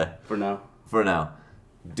 earlier today. For now. For now,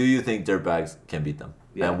 do you think Dirtbags can beat them?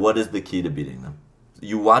 Yeah. And what is the key to beating them?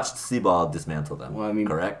 You watched Seaball dismantle them, Well, I mean,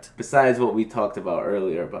 correct? Besides what we talked about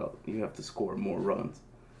earlier about you have to score more runs.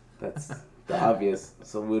 That's the obvious.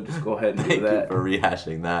 So we'll just go ahead and do Thank you that. for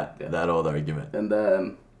rehashing that old argument. And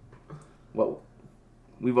then, well,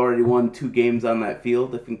 we've already won 2 games on that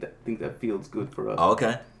field. I think that field's good for us.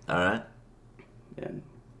 Okay, all right. And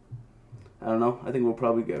I don't know. I think we'll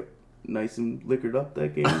probably get nice and liquored up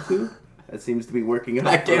that game too. That seems to be working out.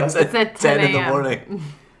 That for game's us. It's at 10 in 10 the a.m. morning.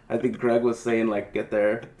 I think Greg was saying like get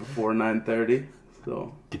there before 9:30.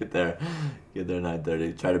 So Get there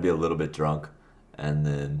 9:30. Try to be a little bit drunk, and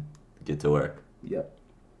then get to work. yep.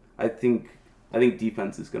 I think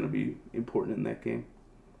defense is going to be important in that game.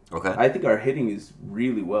 Okay. I think our hitting is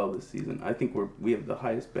really well this season. I think we have the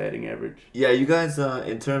highest batting average. Yeah, you guys,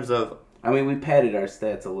 in terms of I mean, we padded our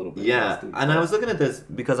stats a little bit. yeah, last week, and I was looking at this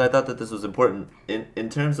because I thought that this was important. In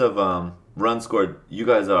terms of runs scored, you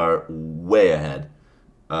guys are way ahead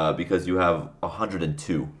because you have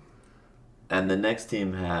 102, and the next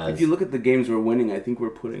team has. If you look at the games we're winning, I think we're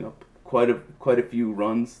putting up quite a few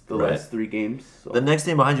runs the Right. last 3 games. So. The next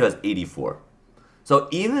team behind you has 84. So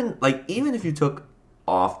even if you took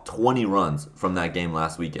off 20 runs from that game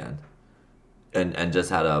last weekend and just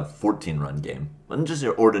had a 14-run game, and just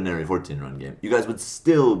your ordinary 14-run game, you guys would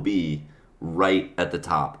still be right at the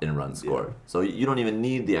top in runs scored. Yeah. So you don't even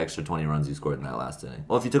need the extra 20 runs you scored in that last inning.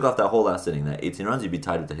 Well, if you took off that whole last inning, that 18 runs, you'd be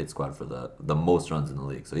tied with the Hit Squad for the most runs in the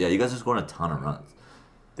league. So yeah, you guys are scoring a ton of runs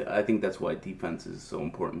I think that's why defense is so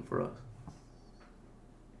important for us.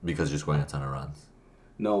 because you're scoring a ton of runs.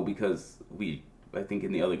 No, because I think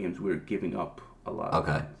in the other games we were giving up a lot. of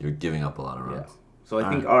Okay, runs. you're giving up a lot of Yeah. runs. So I All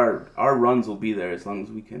think right. our runs will be there as long as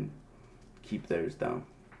we can keep theirs down.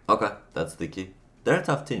 Okay, that's the key. They're a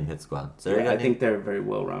tough team, Hit Squad. Sarah, you Yeah, got I any- think they're a very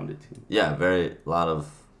well-rounded team. Yeah, very lot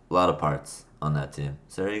of parts on that team.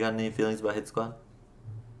 Sarah, you got any feelings about Hit Squad?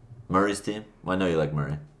 Murray's team? Well, I know you like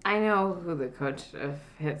Murray. I know who the coach of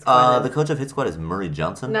Hit Squad The is. coach of Hit Squad is Murray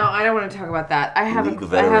Johnson. No, I don't want to talk about that. I have League I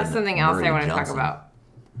veteran have something else Murray I want to talk Johnson. about.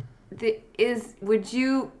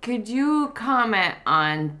 Could you comment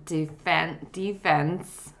on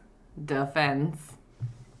defense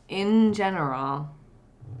in general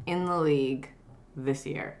in the league this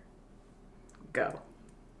year? Go.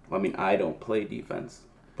 I mean, I don't play defense,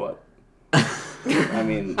 but I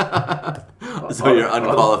mean, So you're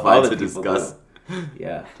unqualified other to people discuss do.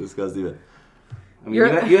 Yeah, discuss defense. I mean,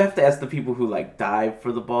 you have to ask the people who like dive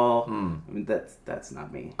for the ball. I mean, that's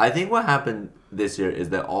not me. I think what happened this year is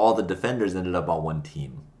that all the defenders ended up on one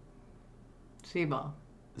team. Seaball.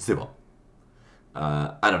 Sybil.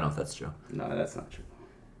 I don't know if that's true. No, that's not true.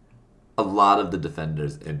 A lot of the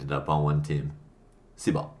defenders ended up on one team.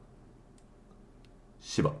 Sybil.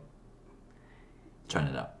 Shiba. Trying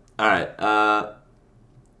it out. All right.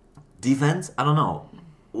 Defense. I don't know.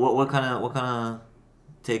 What kind of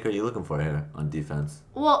take are you looking for here on defense?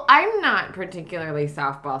 Well, I'm not particularly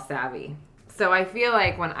softball savvy. So I feel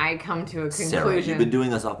like when I come to a conclusion, Sarah, you've been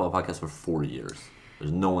doing a softball podcast for 4 years.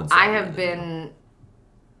 There's no one. I savvier have than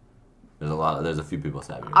you. been There's a few people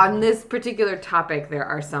savvier. on this particular topic. There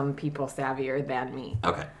are some people savvier than me.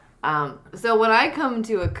 Okay. So when I come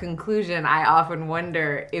to a conclusion, I often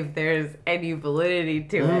wonder if there's any validity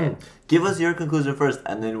to it. Give us your conclusion first,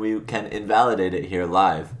 and then we can invalidate it here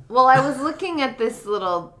live. Well, I was looking at this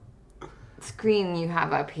little screen you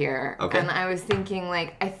have up here, Okay. and I was thinking,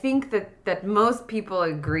 like, I think that most people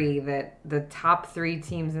agree that the top 3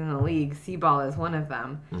 teams in the league, Seaball is one of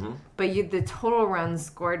them, but the total runs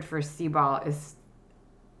scored for Seaball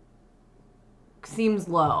seems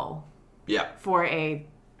low Yeah. for a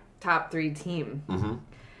top 3 team. Mm-hmm.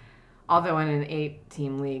 Although in an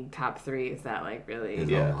 8-team league, top 3 is that like really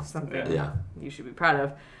Yeah. something Yeah. you should be proud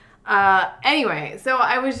of. Anyway, so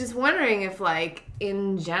I was just wondering if, like,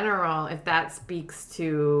 in general, if that speaks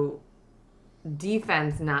to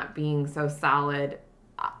defense not being so solid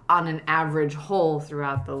on an average whole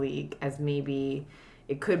throughout the league as maybe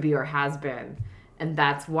it could be or has been. And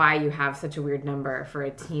that's why you have such a weird number for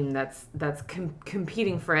a team that's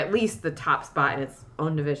competing for at least the top spot in its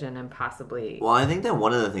own division and possibly. Well, I think that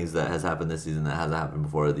one of the things that has happened this season that hasn't happened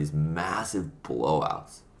before are these massive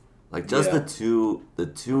blowouts. Like just Yeah. the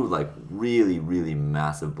two like really, really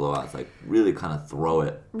massive blowouts, like really kind of throw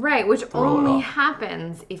it. Right, which Throw it only off.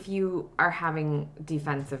 happens if you are having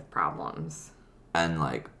defensive problems. And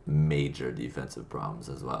like major defensive problems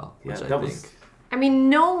as well, Yeah, which I that think. was- I mean,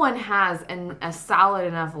 no one has a solid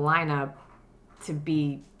enough lineup to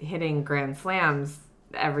be hitting grand slams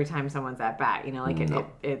every time someone's at bat. You know, like No.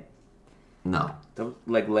 it No. That was,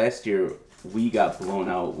 like last year, we got blown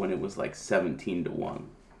out when it was like 17-1,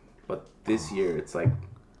 but this year it's like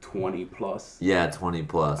 20 plus. Yeah, 20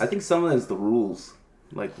 plus. I think some of that's the rules,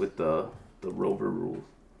 like with the Rover rules.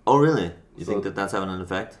 Oh, really? You So- think that that's having an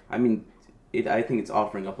effect? I mean, I think it's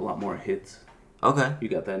offering up a lot more hits. Okay. You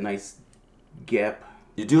got that nice gap.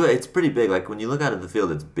 You do. It's pretty big. Like when you look out at the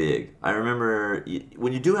field, it's big. I remember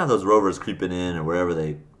when you do have those rovers creeping in or wherever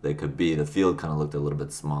they could be, the field kind of looked a little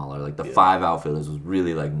bit smaller. Like the 5 outfielders was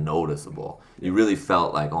really like noticeable. You really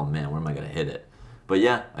felt like, oh man, where am I gonna hit it? But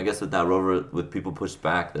yeah, I guess with that rover, with people pushed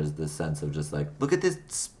back, there's this sense of just like, look at this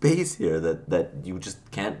space here that you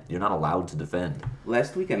just can't. You're not allowed to defend.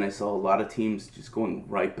 Last weekend, I saw a lot of teams just going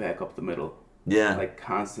right back up the middle, Yeah. like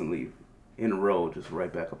constantly in a row, just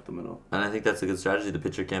right back up the middle. And I think that's a good strategy. The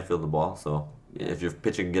pitcher can't field the ball, so if your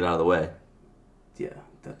pitcher can get out of the way, Yeah,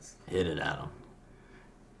 that's. hit it at him.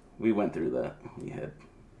 We went through that. We had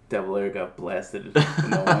Devil Air got blasted in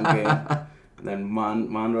that one game. And then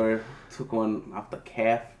Mondor took one off the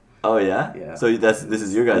calf. Oh yeah. Yeah. So this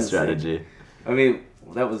is your guys' Insane. strategy. I mean,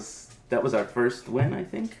 that was our first win, I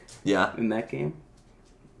think, Yeah. in that game.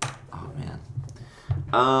 Oh man.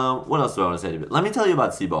 What else do I want to say to you? Let me tell you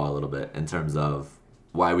about Seaball a little bit in terms of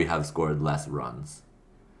why we have scored less runs.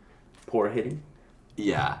 Poor hitting.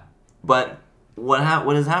 Yeah, but what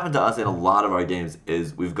has happened to us in a lot of our games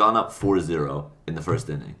is we've gone up 4-0 in the first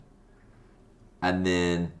inning, and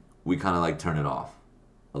then we kind of like turn it off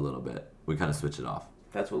a little bit. We kind of switch it off.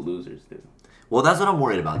 That's what losers do. Well, that's what I'm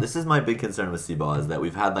worried about. This is my big concern with Seaball is that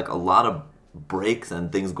we've had like a lot of breaks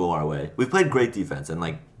and things go our way. We've played great defense and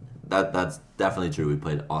like that's definitely true. We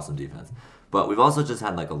played awesome defense. But we've also just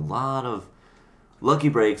had like a lot of lucky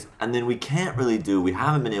breaks and then we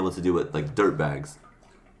haven't been able to do what like dirtbags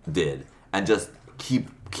did and just keep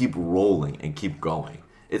rolling and keep going.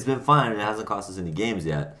 It's been fine. It hasn't cost us any games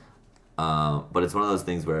yet. But it's one of those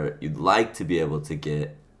things where you'd like to be able to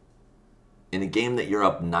get in a game that you're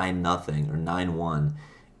up 9-0 or 9-1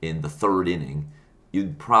 in the third inning,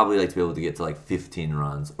 you'd probably like to be able to get to like 15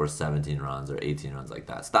 runs or 17 runs or 18 runs like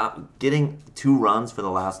that. Stop getting 2 runs for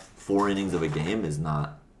the last 4 innings of a game is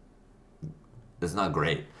not. It's not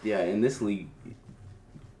great. Yeah, in this league,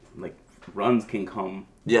 like runs can come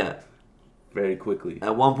Yeah. very quickly.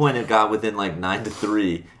 At one point, it got within like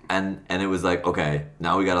 9-3, and it was like, okay,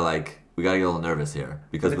 now we gotta get a little nervous here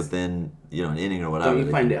because within an inning or whatever, Don't you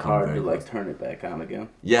they find can it come hard very to like close. turn it back on again?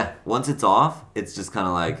 Yeah, once it's off, it's just kind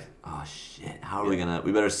of like, oh shit, how are we gonna?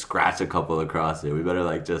 We better scratch a couple across here. We better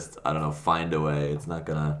like just find a way. It's not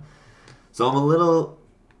gonna. So I'm a little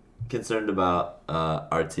concerned about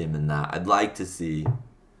our team in that. I'd like to see,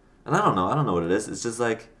 and I don't know what it is. It's just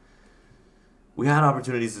like we had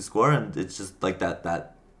opportunities to score, and it's just like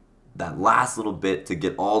that last little bit to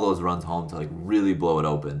get all those runs home to like really blow it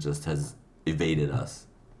open just has evaded us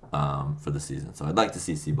for the season. So I'd like to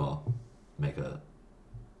see Seaball make a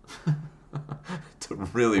to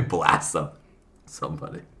really blast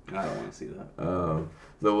somebody. I don't want to see that.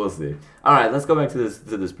 So we'll see. All right, let's go back to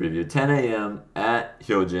this preview. 10 a.m. at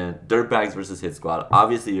Hyojin. Dirtbags versus Hit Squad.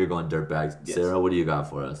 Obviously, you're going Dirtbags. Yes. Sarah, what do you got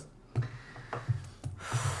for us?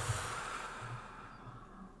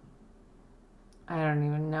 I don't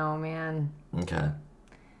even know, man. Okay.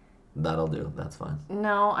 That'll do. That's fine.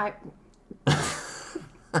 No, I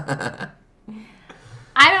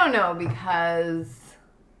don't know because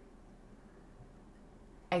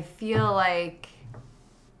I feel like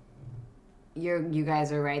you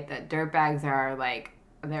guys are right that dirtbags are like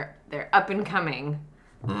they're up and coming.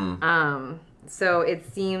 So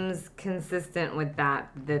it seems consistent with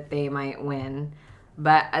that they might win.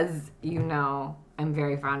 But as you know, I'm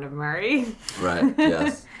very fond of Murray. Right,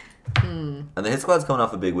 yes. And the Hit Squad's coming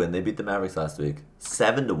off a big win. They beat the Mavericks last week.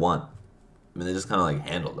 7-1. I mean, they just kind of like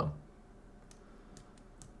handled them.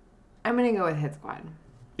 I'm gonna go with Hit Squad.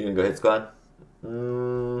 You gonna go Hit Squad?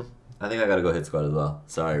 I think I gotta go Hit Squad as well.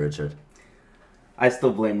 Sorry, Richard. I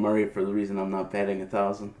still blame Murray for the reason I'm not batting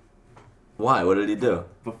 1,000. Why? What did he do?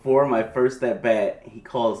 Before my first at bat, he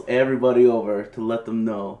calls everybody over to let them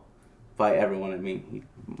know. By everyone, I mean he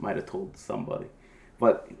might have told somebody,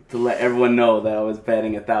 but to let everyone know that I was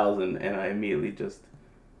batting 1,000, and I immediately just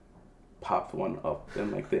popped one up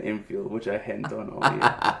in like the infield, which I hadn't done all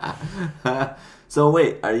year. So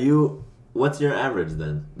wait, what's your average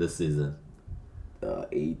then this season?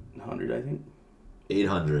 800, I think,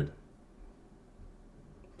 800.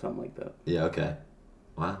 something like that. Yeah, okay.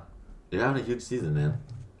 Wow. You're having a huge season, man.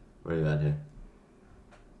 Where are you at here?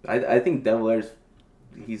 I think Devilairs,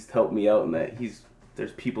 he's helped me out in that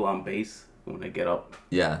there's people on base when I get up,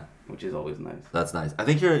 Yeah, which is always nice. that's nice. I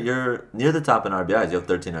think you're near the top in RBIs. You have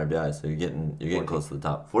 13 RBIs, so you're getting 14. close to the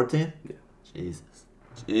top. 14? Yeah.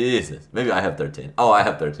 Jesus. Maybe I have 13. Oh, I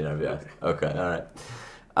have 13 RBIs. Okay, all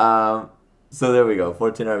right. So there we go.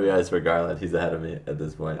 14 RBIs for Garland. He's ahead of me at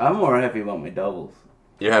this point. I'm more happy about my doubles.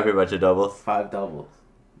 You're happy about your doubles? 5 doubles.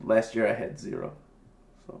 Last year I had 0.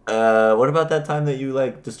 What about that time that you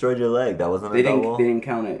like destroyed your leg? That wasn't a double? They didn't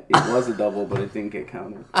count it. It was a double, but it didn't get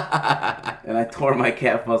counted. And I tore my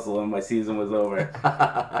calf muscle and my season was over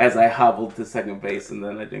as I hobbled to second base, and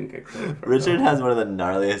then I didn't get credit for it. Richard has one of the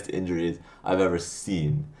gnarliest injuries I've ever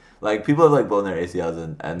seen. Like, people have like blown their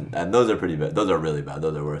ACLs and those are pretty bad. Those are really bad.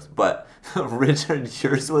 Those are worse. But Richard,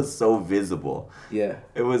 yours was so visible. Yeah.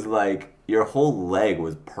 It was like your whole leg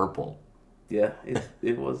was purple. Yeah,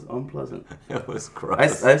 it was unpleasant. It was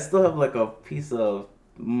gross. I still have like a piece of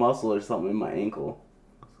muscle or something in my ankle.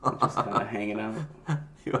 Just kind of hanging out.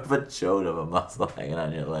 You have a chode of a muscle hanging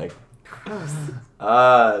on your leg.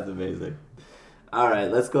 That's amazing. All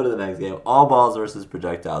right, let's go to the next game. All balls versus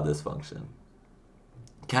projectile dysfunction.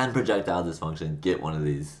 Can projectile dysfunction get one of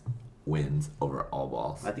these wins over all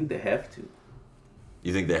balls? I think they have to.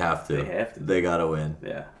 You think they have to? They have to. They gotta win.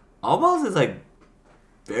 Yeah. All balls is like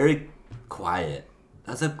very quiet.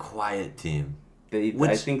 That's a quiet team.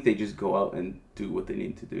 I think they just go out and do what they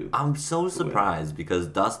need to do. I'm so surprised because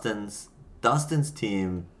Dustin's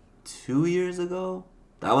team 2 years ago,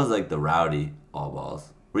 that was like the rowdy all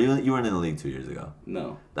balls. You weren't in the league 2 years ago.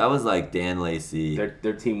 No. That was like Dan Lacey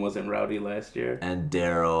Their team wasn't rowdy last year. and They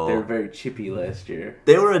were Daryl. very chippy last year.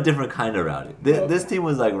 They were a different kind of rowdy. Okay. This team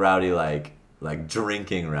was like rowdy, like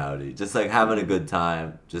drinking rowdy, just like having a good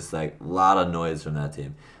time, just like a lot of noise from that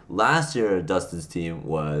team. Last year, Dustin's team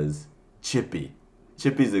was chippy.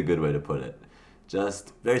 Chippy's a good way to put it.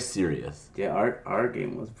 Just very serious. Yeah, our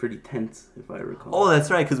game was pretty tense, if I recall. Oh,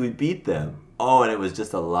 that's right, because we beat them. Oh, and it was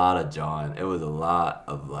just a lot of John. It was a lot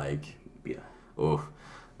of like, Yeah. oof.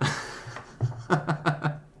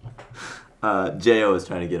 J.O. is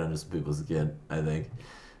trying to get under some people's skin, I think.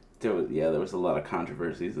 There was a lot of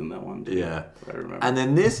controversies in that one. Too, Yeah. I remember. And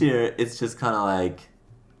then this year, it's just kind of like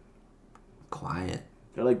quiet.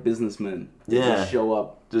 They're like businessmen. They Yeah. just show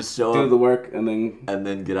up, Just show do up the work, and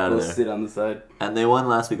then get out go of there. sit on the side. And they won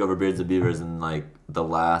last week over Beards and Beavers in like the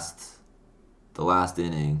last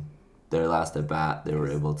inning, their last at bat. They were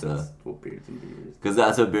able to, That's what Beards and Beavers. because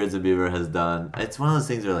that's what Beards and Beaver has done. It's one of those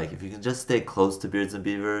things where like if you can just stay close to Beards and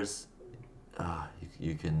Beavers,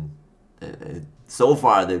 you can. So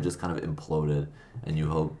far, they've just kind of imploded, and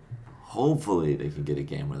you hopefully they can get a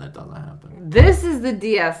game where that doesn't happen. This is the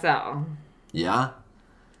DSL. Yeah.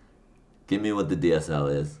 Give me what the DSL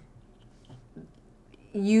is.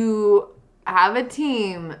 You have a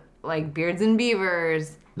team like Beards and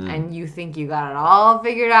Beavers, and you think you got it all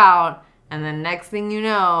figured out, and then next thing you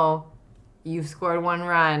know, you've scored 1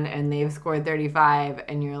 run and they've scored 35,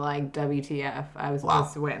 and you're like, WTF, I was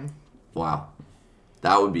supposed to win. Wow.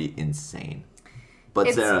 That would be insane. But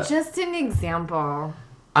It's Sarah, just an example.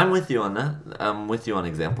 I'm with you on that. I'm with you on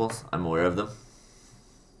examples. I'm aware of them.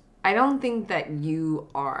 I don't think that you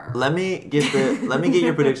are. Let me get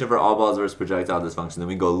your prediction for all balls versus projectile dysfunction. Then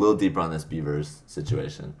we go a little deeper on this Beavers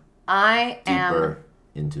situation. Deeper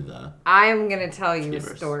into the. I'm gonna tell you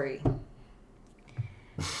Beavers. a story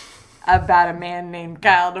about a man named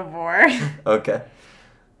Kyle DeVore Okay.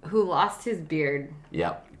 who lost his beard.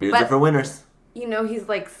 Yeah. Beards are But- for winners. You know, he's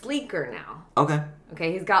like sleeker now. Okay.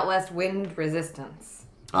 Okay, he's got less wind resistance.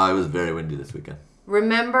 Oh, it was very windy this weekend.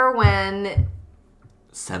 Remember when?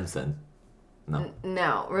 Samson. No.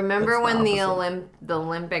 No, remember That's when the the opposite. the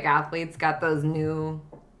Olympic athletes got those new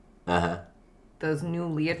Uh-huh.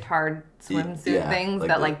 leotard swimsuit yeah, things like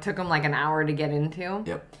that the- like took him like an hour to get into?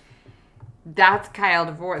 Yep. That's Kyle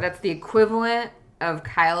DeVore. That's the equivalent of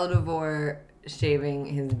Kyle DeVore shaving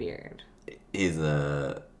his beard. He's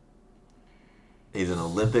an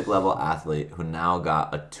Olympic level athlete who now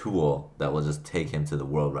got a tool that will just take him to the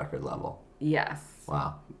world record level. Yes.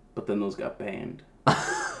 Wow. But then those got banned.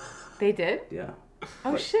 They did? Yeah.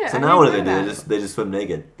 Oh shit. So I now what do didn't they know do? that. They just swim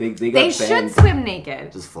naked, They got They banned. should swim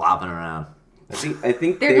naked. just flopping around. I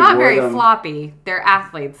think They're they not wore very them, floppy. They're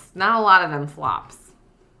athletes. Not a lot of them flops.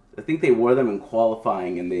 I think they wore them in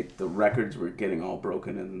qualifying, and the records were getting all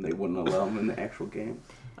broken, and they wouldn't allow them in the actual game.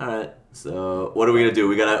 All right. So what are we gonna do?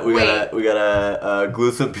 We gotta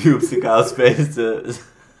glue some pubes to Kyle's face to.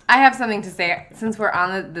 I have something to say. Since we're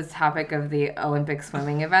on this topic of the Olympic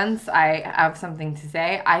swimming events, I have something to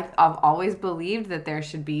say. I've always believed that there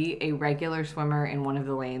should be a regular swimmer in one of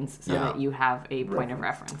the lanes so Yeah. that you have a point of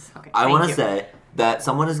reference. Okay. I thank want to you. say that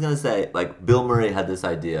someone is gonna say like Bill Murray had this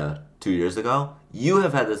idea 2 years ago. You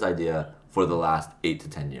have had this idea for the last 8 to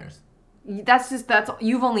 10 years. That's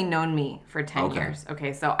you've only known me for 10 Okay. years.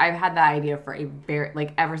 Okay, so I've had that idea for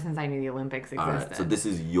ever since I knew the Olympics All existed. right. So this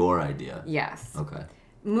is your idea. Yes. Okay.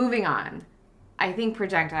 Moving on. I think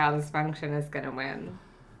projectile dysfunction is going to win.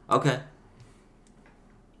 Okay.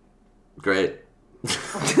 Great.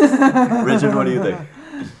 Richard, what do you think?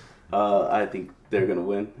 I think they're gonna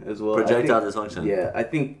win as well. Projectile I think, dysfunction. Yeah, I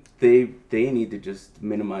think they need to just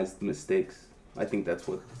minimize the mistakes. I think that's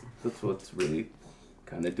what's really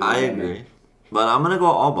kind of doing. I them in. agree. But I'm going to go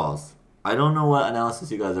all balls. I don't know what analysis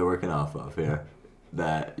you guys are working off of here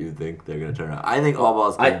that you think they're going to turn out. I think all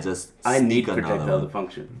balls can just I need sneak another projectile one.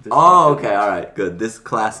 dysfunction. Oh, okay. All right. Good. This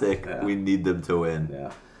classic, Yeah. we need them to win.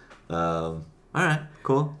 Yeah. All right.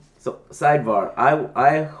 Cool. So sidebar,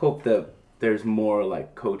 I hope that there's more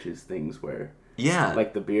like coaches things where Yeah.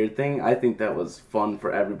 like the beard thing. I think that was fun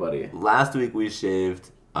for everybody. Last week we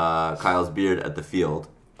shaved Kyle's beard at the field.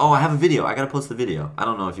 Oh, I have a video. I gotta post the video. I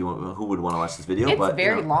don't know if who would want to watch this video, It's but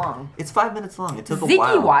very you know, long. It's 5 minutes long. It took a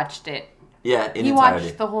while. Ziggy watched it. Yeah, in He entirety.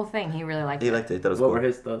 watched the whole thing. He really liked He it. liked it. He thought it was What cool. were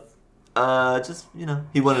his thoughts? Just he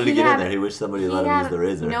wanted to He get had- in there. He wished somebody He let him had- use the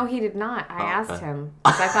razor. No, he did not. I Oh, asked okay. him.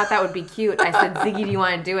 'Cause I thought that would be cute. I said, Ziggy, do you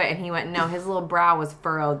want to do it? And he went, no. His little brow was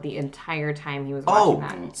furrowed the entire time he was watching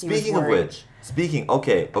that. He was speaking of worried. which,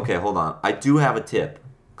 okay, hold on. I do have a tip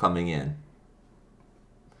coming in.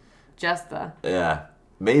 Yeah,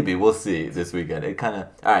 maybe we'll see this weekend. It kind of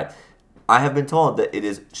all right. I have been told that it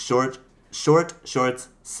is short shorts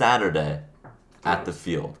Saturday at the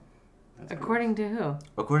field, According to who?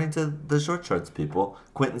 according to the short shorts people,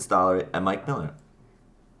 Quentin Stollery and Mike Miller.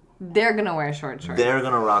 They're going to wear short shorts. They're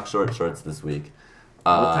gonna rock short shorts this week.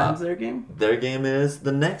 What time's their game? Their game is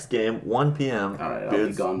the next game, 1 p.m. All right, I'll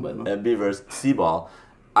be gone by then. At Beavers C-ball.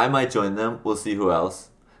 I might join them. We'll see who else.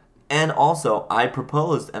 And also, I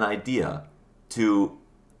proposed an idea to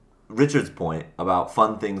Richard's point about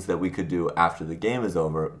fun things that we could do after the game is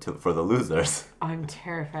over for the losers. I'm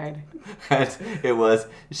terrified. And it was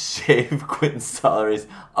shave Quentin Stollery's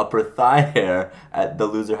upper thigh hair. The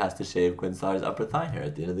loser has to shave Quentin Stollery's upper thigh hair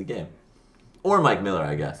at the end of the game. Or Mike Miller,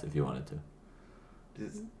 I guess, if you wanted to.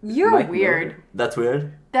 You're Mike weird. Miller? That's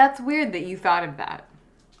weird? That's weird that you thought of that.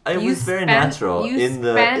 It You was very spent- natural you in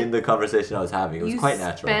spent- the conversation I was having. It was quite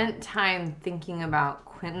natural. You spent time thinking about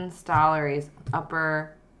Quentin Stollery's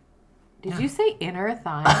upper... Did you say inner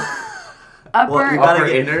thigh? Upper... Well, Upper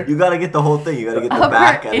inner? you gotta get the whole thing. You gotta get the Upper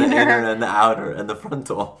back and the inner. inner and the outer and the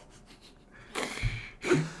frontal.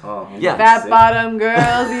 Oh, Yeah. Fat bottom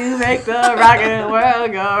girls, you make the rockin'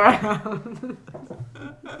 world go round.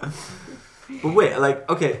 But wait, like,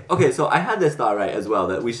 okay, so I had this thought, right, as well,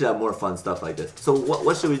 that we should have more fun stuff like this. So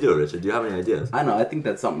what should we do, Richard? Do you have any ideas? I know. I think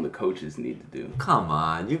that's something the coaches need to do. Come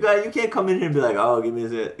on, you can't come in here and be like, oh, give me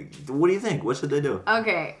this. What do you think? What should they do?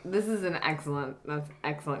 Okay, this is an excellent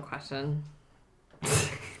question.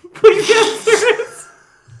 Please answer it.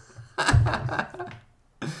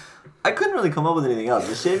 I couldn't really come up with anything else.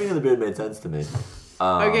 The shaving of the beard made sense to me.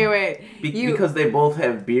 Okay, wait. Because they both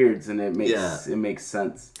have beards and it makes Yeah. it makes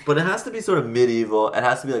sense. But it has to be sort of medieval. It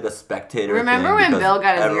has to be like a spectator. Remember thing when because Bill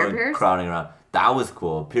got his ear everyone pierced? crowding around. That was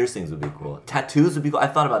cool. Piercings would be cool. Tattoos would be cool. I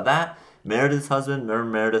thought about that. Meredith's husband, remember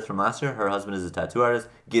Meredith from last year? Her husband is a tattoo artist.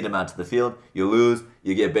 Get him out to the field. You lose.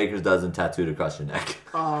 You get Baker's dozen tattooed across your neck.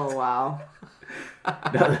 Oh, wow.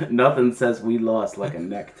 Nothing says we lost like a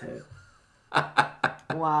neck tat.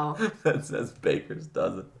 Wow. That says Baker's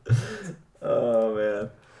dozen. Oh,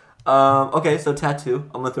 man. Okay, so tattoo.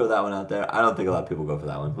 I'm gonna throw that one out there. I don't think a lot of people go for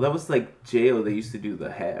that one. Well, that was like J.O. They used to do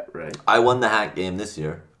the hat, right? I won the hat game this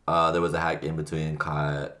year. There was a hat game between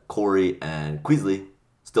Corey and Queasley.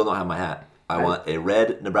 Still don't have my hat. I want a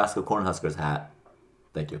red Nebraska Cornhuskers hat.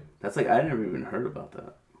 Thank you. That's like I never even heard about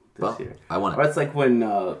that this Well, year. I won it. Or it's like when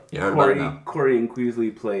heard about it now. Corey and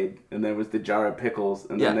Queasley played, and there was the jar of pickles,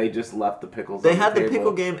 and then Yeah. they just left the pickles. They on had the table.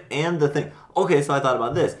 pickle game and the thing. Okay, so I thought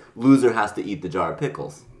about this. Loser has to eat the jar of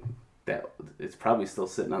pickles. That it's probably still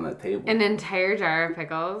sitting on that table. An entire jar of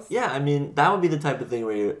pickles? Yeah, I mean, that would be the type of thing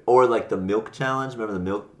where you... Or like the milk challenge. Remember the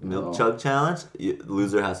milk No. chug challenge?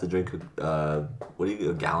 Loser has to drink a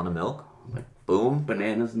gallon of milk? Boom.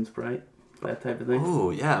 Bananas and Sprite, that type of thing.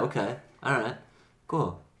 Ooh, yeah, okay. All right.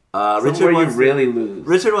 Cool. Somewhere you really lose.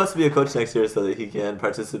 Richard wants to be a coach next year so that he can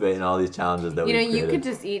participate in all these challenges that You know, we've you created. could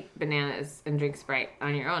just eat bananas and drink Sprite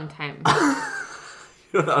on your own time.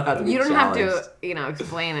 You don't have to be You don't have challenged. to,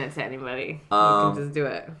 explain it to anybody. You Um, can just do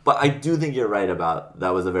it. But I do think you're right about that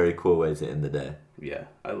was a very cool way to end the day. Yeah,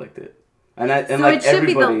 I liked it. And So like it should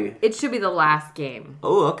everybody, it should be the last game.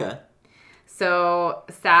 Oh, okay. So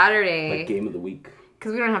Saturday, like game of the week.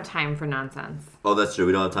 because we don't have time for nonsense. Oh, that's true.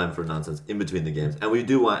 We don't have time for nonsense in between the games. And we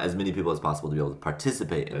do want as many people as possible to be able to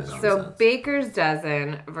participate in the nonsense. So Baker's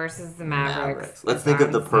Dozen versus the Mavericks. Let's is think of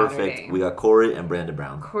on the perfect. Saturday. We got Corey and Brandon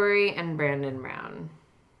Brown. Corey and Brandon Brown.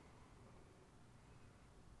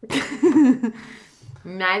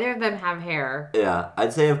 Neither of them have hair. Yeah,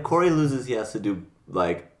 I'd say if Corey loses, he has to do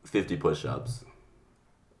like 50 push-ups.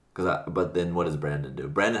 But then what does Brandon do?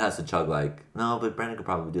 Brandon has to chug no, but Brandon could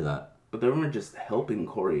probably do that. But they were just helping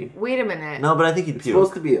Corey. Wait a minute. No, but I think he'd It's puke.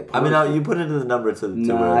 supposed to be a I mean, punishment. you put it in the number to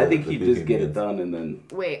Nah, where I the- think the he'd just puking get it begins. done and then.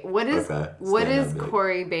 Wait, what is Okay, what stand is up big.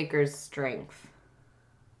 Corey Baker's strength?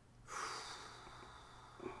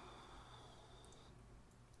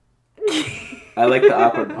 I like the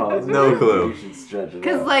awkward pause. No clue. You should stretch it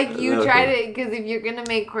Because out. you Okay. because if you're gonna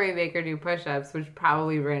make Corey Baker do push-ups, which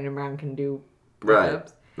probably Brandon Brown can do Right,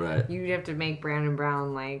 push-ups, right. you'd have to make Brandon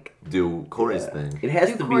Brown Do Corey's Yeah. thing. It has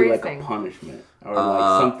Do to be Corey's like thing. a punishment or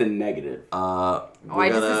like something negative. I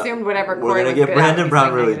just assumed whatever We're Corey gonna was get good at Brandon would be Brown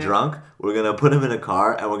something really negative. drunk. We're gonna put him in a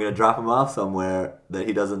car and we're gonna drop him off somewhere that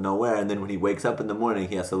he doesn't know where. And then when he wakes up in the morning,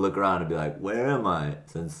 he has to look around and be like, "Where am I?"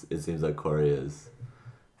 Since it seems like Corey is.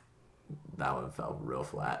 That one fell real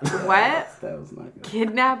flat. What? That was not good.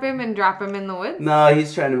 Kidnap him and drop him in the woods? No,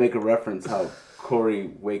 he's trying to make a reference how Corey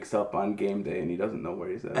wakes up on game day and he doesn't know where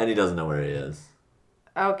he's at. And he doesn't know where he is.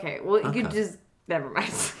 Okay, well, you Okay. just never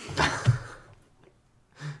mind.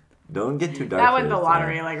 Don't get too dark. That went here, the it's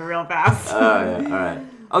lottery alright. like real fast. Oh yeah, all right.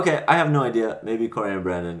 Okay, I have no idea. Maybe Corey and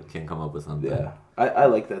Brandon can come up with something. Yeah, I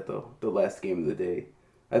like that though. The last game of the day.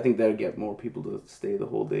 I think that would get more people to stay the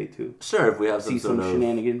whole day too. Sure, if we have See some some sort of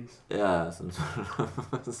shenanigans. yeah, some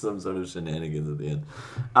sort of shenanigans at the end.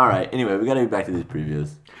 All right. Anyway, we got to get back to these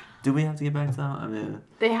previews. Do we have to get back to that? I mean,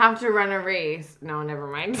 They have to run a race. No, never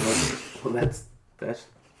mind. Well, that's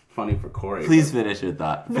funny for Corey. please finish your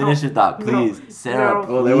thought. Finish your thought, please, Sarah.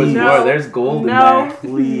 No. Oh, there was please. more. There's gold in No. there.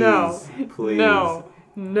 Please, No. please. No.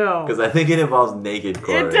 No. Because I think it involves naked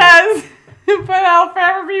Corey. It does. But I'll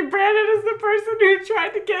forever be branded as the person who tried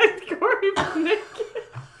to get Corey naked.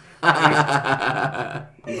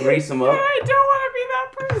 Grease him up. I don't want to be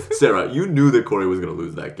that person. Sarah, you knew that Corey was going to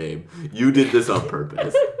lose that game. You did this on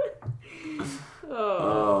purpose.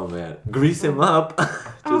 Oh, man. Grease him up.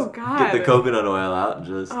 Just God. get the coconut oil out and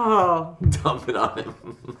just dump it on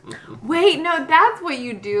him. Wait, no, that's what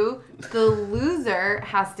you do. The loser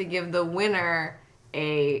has to give the winner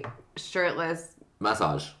a shirtless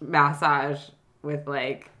Massage. with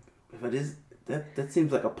like... But that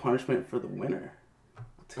seems like a punishment for the winner.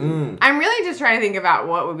 I'm really just trying to think about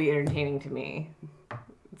what would be entertaining to me.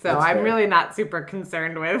 So That's I'm fair. really not super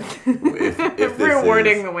concerned with If this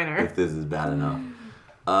rewarding is- the winner. If this is bad enough.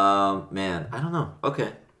 Man, I don't know.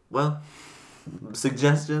 Okay. Well,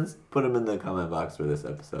 suggestions? Put them in the comment box for this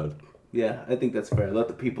episode. Yeah, I think that's fair. Let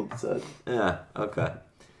the people decide. Yeah, okay.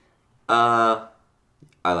 I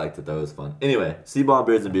liked it though, it was fun. Anyway, Seaball,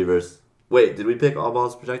 Beards and Beavers. Wait, did we pick all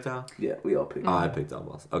balls projectile? Yeah, we all picked. Oh, I picked all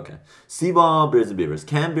balls. Okay. Seaball, Beards and Beavers.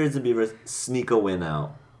 Can Beards and Beavers sneak a win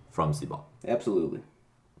out from Seaball? Absolutely.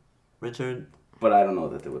 Richard? But I don't know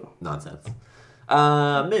that they will. Nonsense.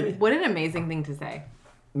 Maybe. What an amazing thing to say.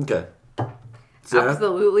 Okay. Sarah?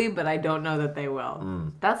 Absolutely, but I don't know that they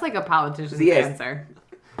will. That's like a politician's Yes. answer.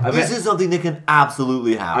 This is something that can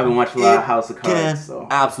absolutely happen. I've been watching a lot of It House of Cards, can so-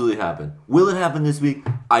 absolutely happen. Will it happen this week?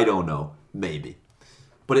 I don't know. Maybe.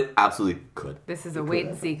 But it absolutely could. This is a wait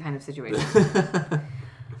and see kind of situation.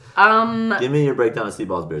 Give me your breakdown of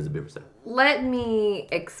Seaball's, Bears, and Beavers. Let me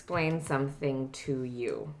explain something to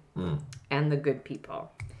you and the good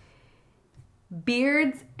people.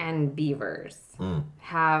 Beards and Beavers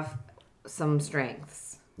have some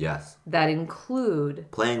strengths Yes. that include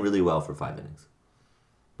Playing really well for 5 innings.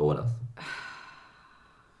 But what else?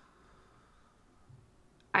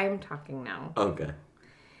 I am talking now. Okay.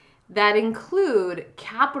 That include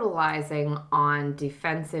capitalizing on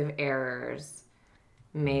defensive errors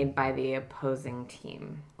made by the opposing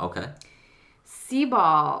team. Okay.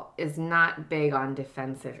 Seaball is not big on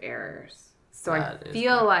defensive errors. So That I is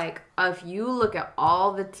feel correct. like if you look at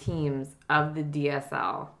all the teams of the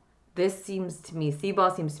DSL, this seems to me,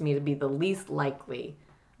 Seaball seems to me to be the least likely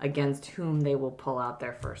against whom they will pull out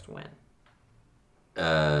their first win.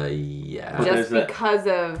 Yeah. But Just there's that- because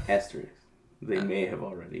of... Asterisk. They may have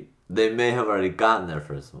already. They may have already gotten their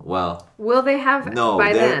first one. Well, Will they have no.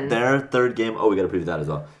 by then? Their third game. Oh, we got to preview that as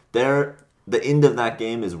well. The end of that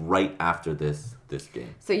game is right after this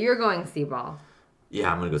game. So you're going Seaball.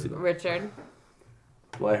 Yeah, I'm going to go Seaball. Richard?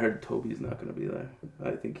 Well, I heard Toby's not going to be there.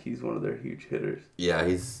 I think he's one of their huge hitters. Yeah,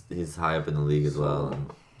 he's high up in the league as well.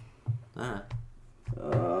 And,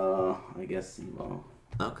 I guess Seaball.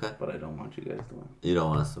 okay. But I don't want you guys to win. You don't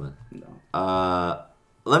want us to win. No.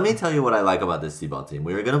 Let me tell you what I like about this Seaball team.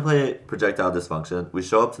 We were going to play Projectile Dysfunction. We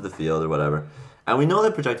show up to the field or whatever. And we know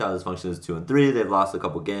that Projectile Dysfunction is 2-3. They've lost a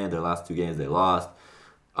couple games. Their last 2 games they lost.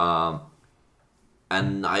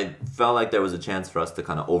 And I felt like there was a chance for us to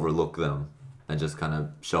kind of overlook them and just kind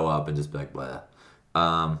of show up and just be like, blah.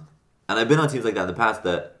 And I've been on teams like that in the past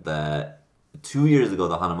that 2 years ago,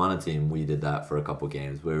 the Hanamana team, we did that for a couple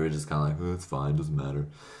games where we were just kind of like, oh, it's fine, doesn't matter,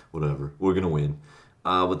 whatever, we're going to win.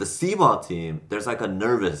 With the Seaball team, there's like a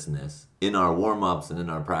nervousness in our warm-ups and in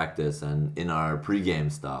our practice and in our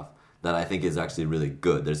pregame stuff that I think is actually really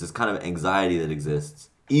good. There's this kind of anxiety that exists,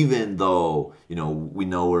 even though, we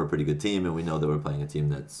know we're a pretty good team and we know that we're playing a team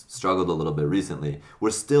that's struggled a little bit recently. We're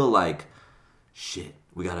still like, shit,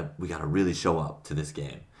 we gotta really show up to this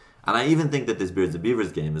game. And I even think that this Beards and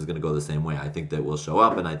Beavers game is going to go the same way. I think that we'll show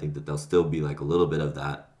up, and I think that there'll still be like a little bit of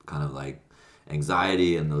that kind of like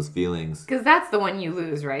anxiety and those feelings. Because that's the one you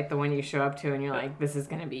lose, right? The one you show up to and you're like, this is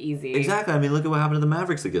going to be easy. Exactly. I mean, look at what happened to the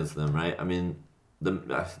Mavericks against them, right? I mean,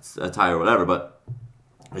 it's a tie or whatever, but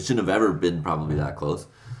it shouldn't have ever been probably that close.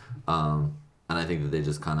 And I think that they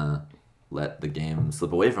just kind of let the game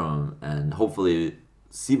slip away from them. And hopefully,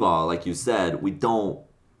 Seaball, like you said, we don't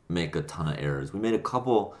make a ton of errors. We made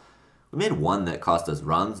one that cost us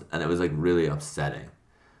runs, and it was like really upsetting.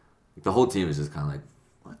 Like, the whole team was just kind of like,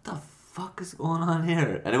 what the fuck is going on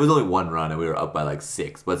here? And it was only 1 run, and we were up by like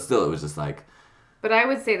 6, but still, it was just like, But I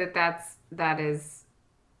would say that is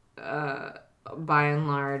by and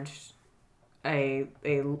large a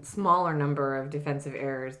smaller number of defensive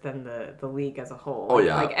errors than the league as a whole. Oh,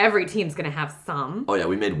 yeah. Like every team's going to have some. oh yeah,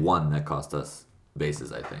 we made 1 that cost us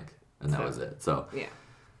bases, I think, and that was it. So Yeah.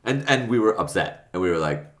 and we were upset, and we were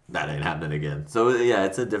like, that ain't happening again. So yeah,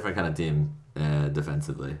 it's a different kind of team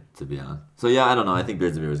defensively to be on. So yeah, I don't know. I think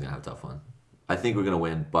Beards and Beavers is gonna have a tough one. I think we're gonna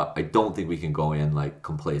win, but I don't think we can go in like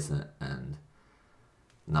complacent and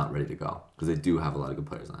not ready to go because they do have a lot of good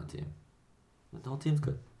players on the team. The whole team's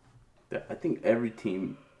good. I think every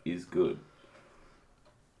team is good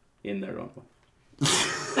in their own way.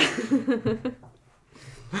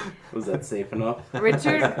 Was that safe enough?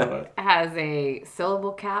 Richard has a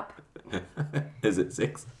syllable cap. Is it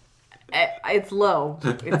 6? It's low.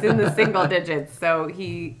 It's in the single digits, so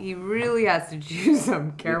he really has to choose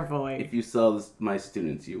them carefully. If you saw my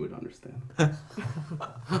students, you would understand.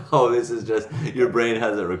 Oh, this is just your brain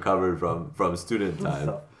hasn't recovered from student time.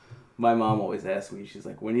 So, my mom always asks me, she's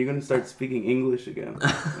like, when are you going to start speaking English again?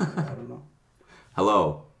 I don't know.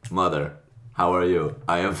 Hello, mother. How are you?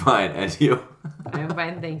 I am fine. And you? I am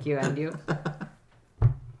fine, thank you. And you?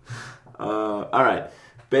 All right.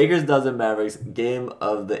 Bakers Dozen Mavericks, game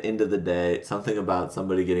of the end of the day. Something about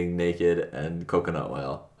somebody getting naked and coconut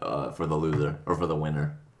oil for the loser or for the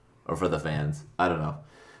winner or for the fans. I don't know.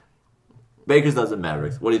 Bakers Dozen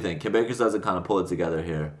Mavericks. What do you think? Can Bakers Dozen kind of pull it together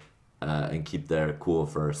here and keep their cool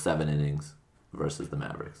for 7 innings versus the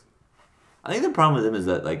Mavericks? I think the problem with them is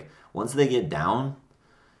that, like, once they get down,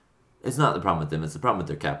 it's not the problem with them. It's the problem with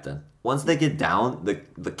their captain. Once they get down,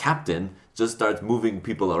 the captain just starts moving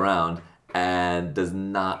people around and does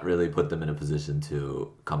not really put them in a position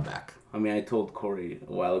to come back. I mean, I told Corey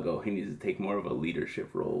a while ago he needs to take more of a leadership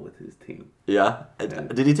role with his team. Yeah?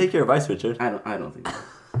 Did he take your advice, Richard? I don't think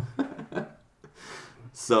so.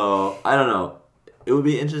 So, I don't know. It would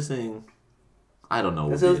be interesting. I don't know.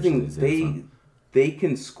 That's the other thing. They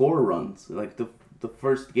can score runs. Like, the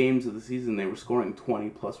first games of the season, they were scoring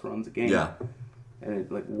 20-plus runs a game. Yeah. And,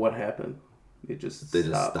 what happened? They just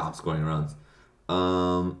stopped scoring runs.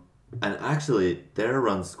 And actually, their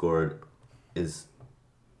runs scored is...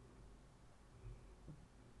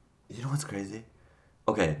 You know what's crazy?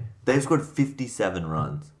 Okay, they've scored 57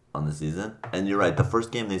 runs on the season. And you're right, the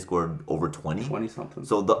first game they scored over 20. 20-something.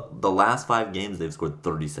 So the last 5 games, they've scored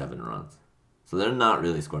 37 runs. So they're not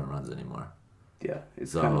really scoring runs anymore. Yeah,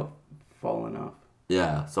 it's kind of fallen off.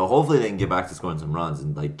 Yeah, so hopefully they can get back to scoring some runs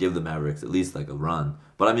and, like, give the Mavericks at least, like, a run.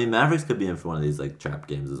 But, I mean, Mavericks could be in for one of these, like, trap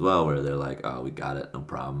games as well where they're like, oh, we got it, no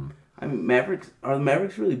problem. I mean, are the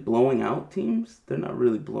Mavericks really blowing out teams? They're not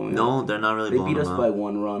really blowing out. No, they're not really blowing They beat them us out. by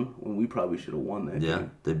 1 run when we probably should have won that game. Yeah,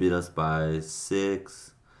 they beat us by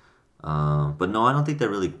 6. But no, I don't think they're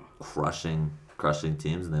really crushing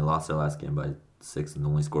teams, and they lost their last game by 6 and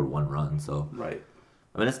only scored 1 run. So, right.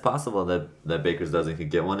 I mean, it's possible that Bakers Dozen could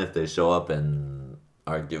get one if they show up and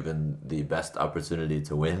are given the best opportunity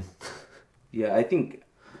to win. Yeah, I think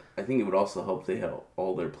it would also help they had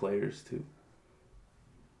all their players too.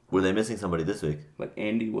 Were they missing somebody this week? Like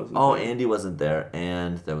Andy wasn't Oh, there. Andy wasn't there,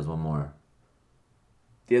 and there was one more.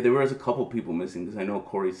 Yeah, there was a couple people missing because I know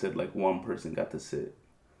Corey said like one person got to sit.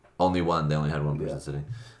 Only one. They only had one person sitting.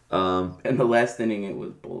 And the last inning, it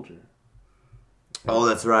was Bulger. Oh,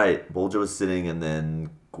 that's right. Bulger was sitting, and then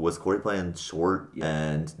was Corey playing short,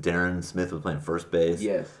 and Darren Smith was playing first base.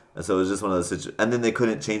 Yes. And so it was just one of those situations. And then they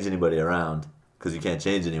couldn't change anybody around because you can't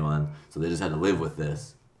change anyone. So they just had to live with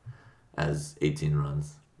this as 18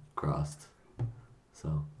 runs crossed.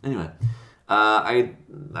 So anyway, I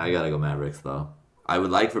gotta go Mavericks though. I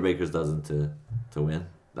would like for Bakers Dozen to win.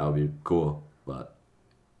 That would be cool, but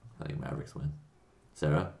I think Mavericks win.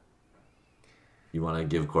 Sarah, you want to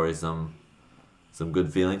give Corey some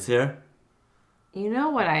good feelings here? You know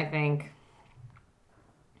what I think?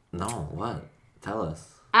 No, what? Tell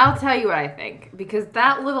us. I'll tell you what I think, because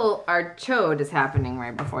that little archode is happening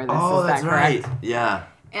right before this. Oh, is that's that correct? right. Yeah.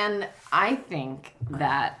 And I think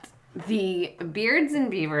that the Beards and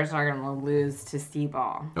Beavers are going to lose to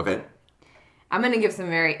Seaball. Okay. I'm going to give some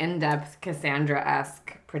very in-depth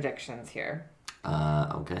Cassandra-esque predictions here.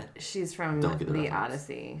 Okay. She's from Don't get the the reference.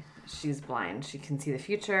 Odyssey. She's blind. She can see the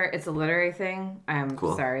future. It's a literary thing. I'm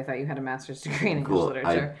Cool. sorry. I thought you had a master's degree in English Cool.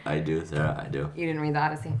 literature. I do, Sarah. I do. You didn't read the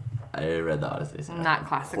Odyssey? I read the Odyssey. Sarah. Not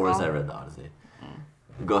classical? Of course I read the Odyssey.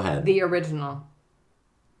 Go ahead. The original.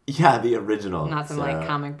 Yeah, the original. Not some Sarah. like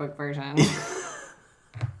comic book version.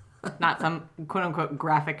 Not some quote unquote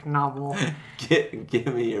graphic novel.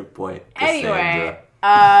 Give me your point. Anyway,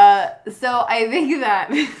 Cassandra. so I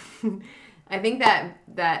think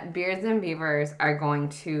that Beards and Beavers are going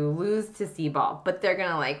to lose to Seaball, but they're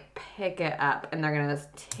gonna like pick it up and they're gonna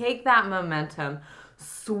take that momentum,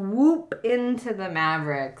 swoop into the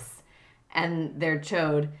Mavericks and their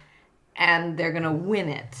chode, and they're gonna win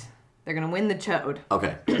it. They're gonna win the chode.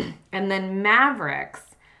 Okay. And then Mavericks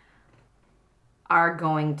are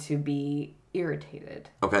going to be irritated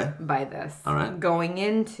Okay. by this. All right. Going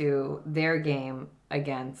into their game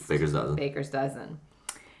against Bakers Dozen. Bakers Dozen.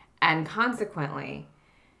 And consequently,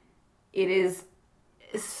 it is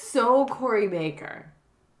so Corey Baker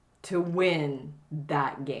to win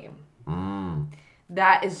that game. Mm.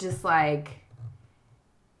 That is just like,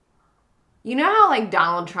 you know how like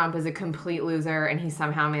Donald Trump is a complete loser and he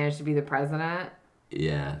somehow managed to be the president?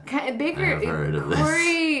 Yeah. Baker, I've heard of this.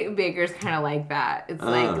 Corey Baker's kind of like that.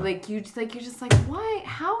 It's you're just like, why?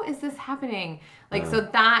 How is this happening? Like, so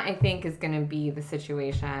that I think is going to be the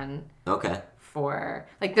situation. Okay. For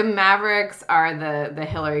like the Mavericks are the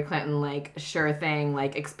Hillary Clinton like sure thing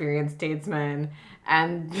like experienced statesman,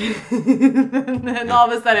 and then all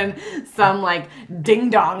of a sudden some like ding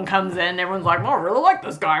dong comes in, everyone's like, oh, I really like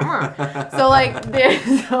this guy. So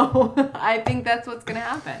I think that's what's gonna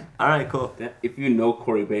happen. All right, cool. If you know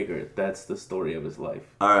Corey Baker, that's the story of his life.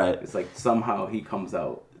 All right. It's like somehow he comes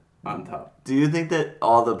out on top. Do you think that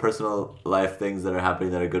all the personal life things that are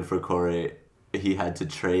happening that are good for Corey, he had to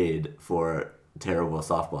trade for terrible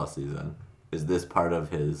softball season? Is this part of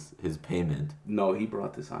his payment? No, he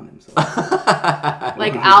brought this on himself.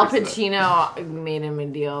 Like Al Pacino made him a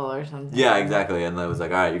deal or something. Yeah, exactly. And I was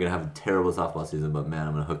like, all right, you're gonna have a terrible softball season, but man,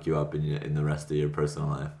 I'm gonna hook you up in the rest of your personal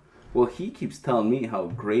life. Well, he keeps telling me how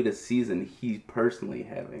great a season he's personally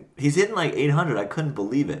having. He's hitting like 800. I couldn't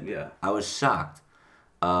believe it. Yeah, I was shocked.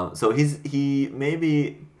 So he may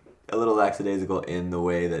be a little lackadaisical in the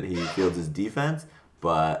way that he fields his defense,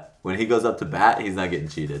 but when he goes up to bat, he's not getting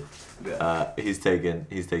cheated. Yeah. He's taking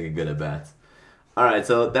good at bats. All right,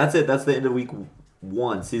 so that's it. That's the end of week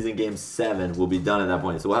 1. Season game 7 will be done at that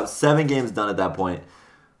point. So we'll have 7 games done at that point.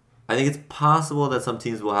 I think it's possible that some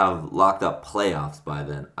teams will have locked up playoffs by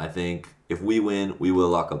then. I think if we win, we will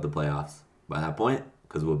lock up the playoffs by that point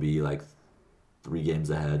because we'll be like 3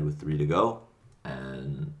 games ahead with 3 to go,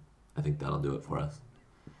 and I think that'll do it for us.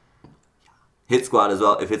 Hit Squad as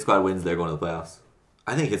well. If Hit Squad wins, they're going to the playoffs.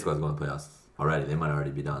 I think Hit Squad's going to the playoffs already. They might already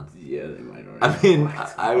be done. Yeah, they might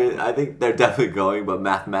already. I think they're definitely going, but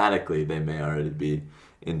mathematically they may already be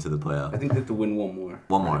into the playoffs. I think they have to win one more.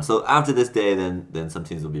 One more. So after this day, then some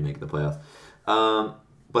teams will be making the playoffs.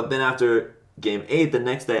 But then after game 8, the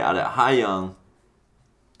next day out at Haiyang,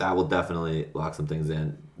 that will definitely lock some things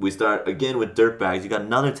in. We start again with Dirtbags. You got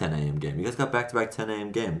another 10 a.m. game. You guys got back-to-back 10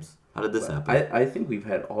 a.m. games. How did this happen? I think we've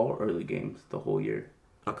had all early games the whole year.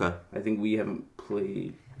 Okay. I think we haven't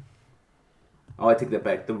played. Oh, I take that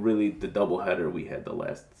back. The doubleheader we had the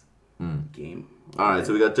last game. All right,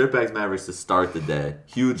 so we got Dirtbags Mavericks to start the day.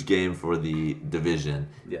 Huge game for the division.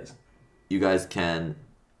 Yes. You guys can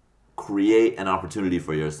create an opportunity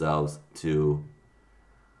for yourselves to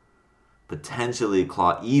potentially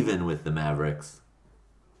claw even with the Mavericks.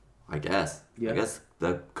 I guess. Yeah. I guess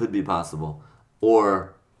that could be possible.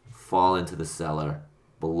 Or fall into the cellar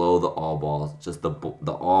below the all balls. Just the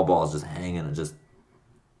all balls just hanging, just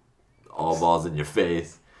all balls in your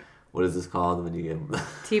face. What is this called when you get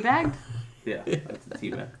Teabagged? Yeah, that's a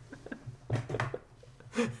team.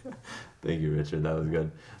 Thank you, Richard. That was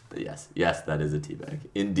good. Yes, that is a teabag.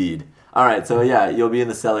 Indeed. All right, so yeah, you'll be in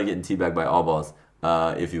the cellar getting teabagged by all balls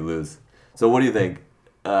if you lose. So what do you think?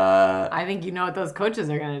 I think you know what those coaches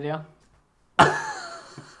are going to do.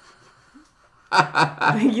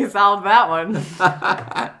 I think you solved that one.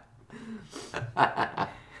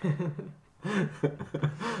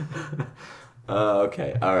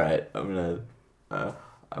 Okay, all right. I'm gonna.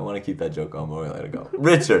 I want to keep that joke going, but we're gonna let it go.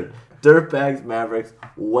 Richard, Dirtbags Mavericks.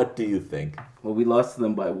 What do you think? Well, we lost to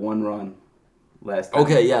them by 1 run last time.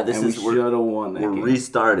 Okay, yeah, we should have won that We're game.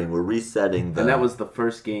 restarting. We're resetting. And that was the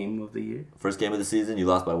first game of the year. First game of the season. You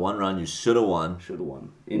lost by 1 run. You should have won. Should have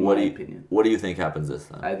won, in my opinion. What do you think happens this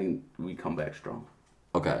time? I think we come back strong.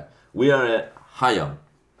 Okay, we are at Haiyang.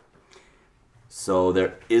 So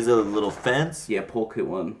there is a little fence, Yeah, Polk hit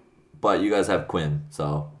one. but you guys have Quinn.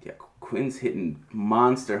 So Yeah, Quinn's hitting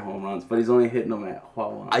monster home runs, but he's only hitting them at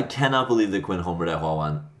Huawan. I cannot believe that Quinn homered at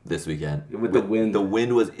Huawan this weekend. With the wind. The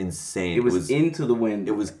wind was insane. It was into the wind.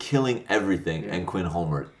 It was killing everything, Yeah. and Quinn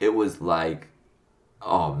homered. It was like,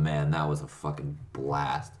 oh man, that was a fucking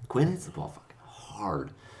blast. Quinn hits the ball fucking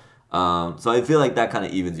hard. So I feel like that kind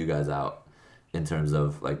of evens you guys out in terms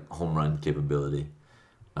of like home run capability.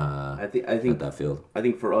 I think at that field. I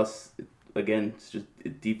think for us, again, it's just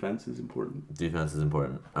defense is important. Defense is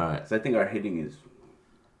important. All right, So I think our hitting is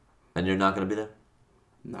and you're not gonna be there.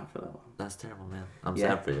 not for that long. That's terrible, man. I'm Yeah.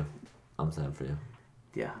 sad for you. I'm sad for you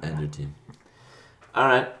Yeah. and your team. All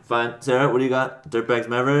right, fine. Sarah, what do you got? Dirtbags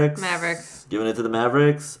Mavericks. Mavericks. Giving it to the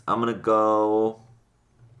Mavericks. I'm gonna go.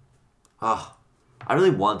 I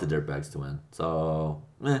really want the Dirtbags to win, so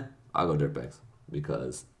I'll go Dirtbags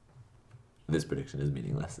because this prediction is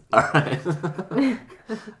meaningless. All right.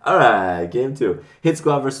 All right. Game 2. Hit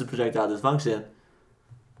Squad versus Projectile Dysfunction.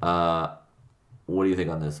 What do you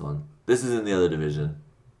think on this one? This is in the other division.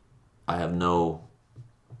 I have no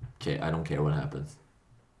I don't care what happens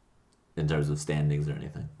in terms of standings or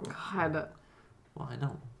anything. God. Well, I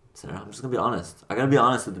don't, Sarah. I'm just gonna be honest. I gotta be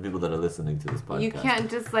honest with the people that are listening to this podcast. You can't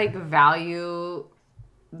just like value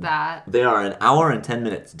that. They are an hour and 10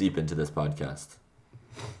 minutes deep into this podcast.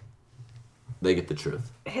 They get the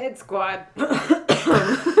truth. Hit squad.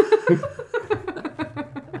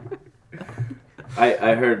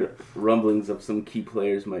 I heard rumblings of some key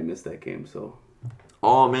players might miss that game, so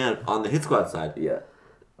Oh man, on the hit squad side. yeah.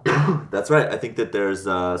 That's right. I think that there's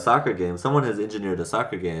a soccer game. Someone has engineered a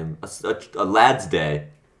soccer game, a lads' day,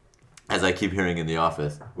 as I keep hearing in the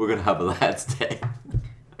office. We're gonna have a lads' day.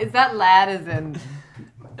 Is that lad as in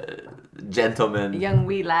Gentlemen. young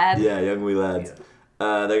wee lad? Yeah, young wee lads.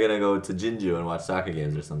 They're gonna go to Jinju and watch soccer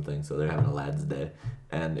games or something. So they're having a lads' day,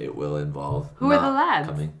 and it will involve Who are the not lads?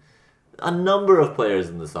 coming. A number of players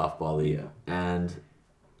in the softball league, Yeah. and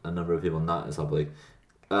a number of people not in the softball league.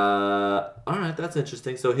 All right, that's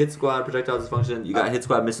interesting. So hit squad, projectile dysfunction. You got hit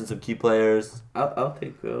squad missing some key players. I'll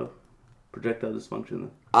take projectile dysfunction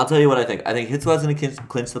then. I'll tell you what I think. I think hit squad's gonna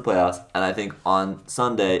clinch the playoffs, and I think on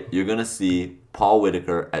Sunday you're gonna see Paul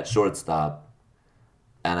Whitaker at shortstop,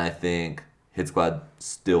 and I think hit squad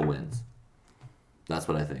still wins. That's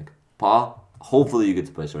what I think. Paul, hopefully you get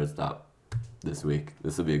to play shortstop this week.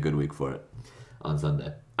 This will be a good week for it on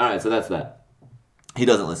Sunday. All right, so that's that. He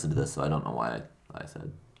doesn't listen to this, so I don't know why I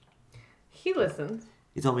said. He listens.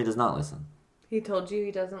 He told me he does not listen. He told you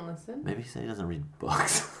he doesn't listen? Maybe he said he doesn't read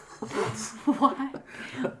books. What?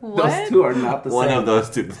 Those What? two are not the One same. of those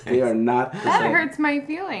two things. They are not the That same. hurts my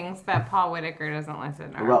feelings that Paul Whitaker doesn't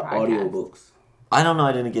listen to our What about podcast. audiobooks? I don't know.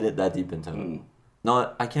 I didn't get it that deep into it. Mm.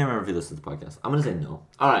 No, I can't remember if he listens to the podcast. I'm gonna say no.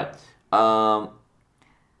 All right.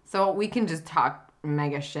 So we can just talk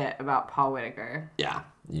mega shit about Paul Whitaker. Yeah,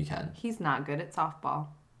 you can. He's not good at softball.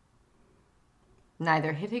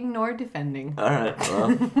 Neither hitting nor defending. All right. Well,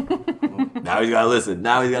 now he's gotta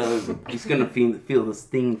listen. He's gonna feel the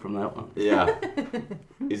sting from that one. Yeah,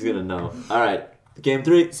 he's gonna know. All right. Game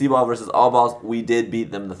 3, C-ball versus All Balls. We did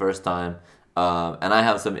beat them the first time, and I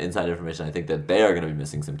have some inside information. I think that they are gonna be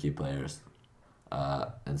missing some key players,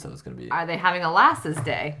 and so it's gonna be. Are they having a Lasses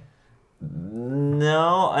day?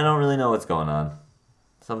 No, I don't really know what's going on.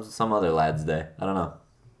 Some other lads' day. I don't know.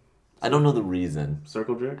 I don't know the reason.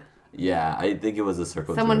 Circle jerk? Yeah, I think it was a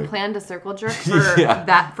circle Someone jerk. planned a circle jerk for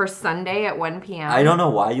Yeah. for Sunday at 1 p.m. I don't know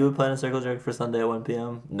why you would plan a circle jerk for Sunday at 1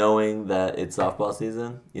 p.m. knowing that it's softball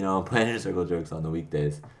season. You know, plan your circle jerks on the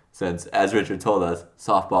weekdays. Since, as Richard told us,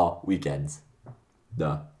 softball weekends.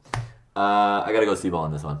 Duh. I gotta go C-ball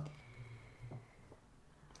on this one.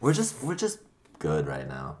 We're just good right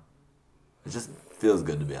now. It just feels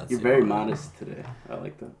good to be on You're C-ball. very modest today. I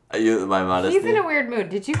like that. Are you my modesty? He's in a weird mood.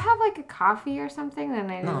 Did you have like a coffee or something that I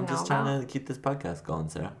didn't No, know I'm just about? trying to keep this podcast going,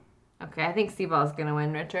 Sarah. Okay, I think Seaball's gonna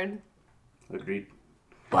win, Richard. Agreed.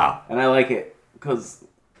 Wow. And I like it because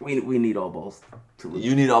we need all balls to lose.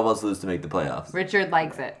 You need All Balls to lose to make the playoffs. Richard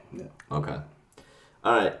likes it. Yeah. Okay.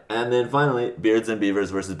 All right, and then finally, Beards and Beavers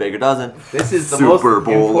versus Baker Dozen. This is the Super most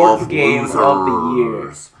Bowl important of game of the year.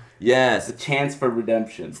 losers. Yes, It's a chance for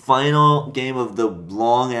redemption. final game of the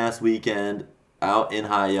long ass weekend out in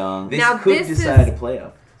Haiyang. This Now, could this decide is- a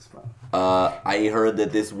playoff spot. I heard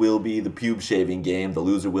that this will be the pube shaving game. The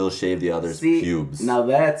loser will shave the other's See, pubes. now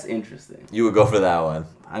that's interesting. You would go for that one.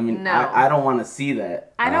 I mean, No. I don't want to see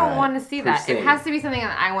that. I don't Alright, want to see per that. se. It has to be something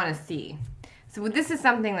that I want to see. So this is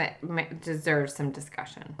something that deserves some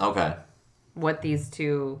discussion. Okay. What these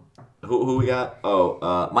two... Who we got?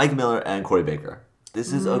 Oh, Mike Miller and Corey Baker.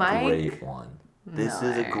 This is a Mike great one. This is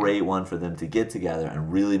a Miller. great one for them to get together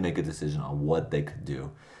and really make a decision on what they could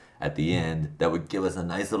do at the end that would give us a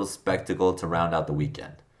nice little spectacle to round out the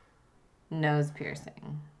weekend. Nose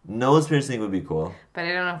piercing. Nose piercing would be cool. But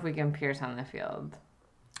I don't know if we can pierce on the field.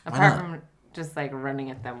 Why Apart not? from just like running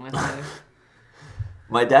at them with it.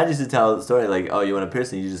 My dad used to tell the story like, oh, you want a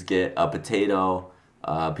piercing? You just get a potato,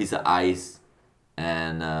 a piece of ice,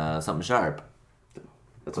 and something sharp.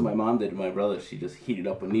 That's what my mom did to my brother. She just heated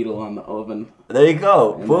up a needle on the oven. There you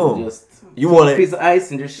go. And Boom. then just You want a it? piece of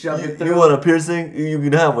ice and just shove it through. You want a piercing? You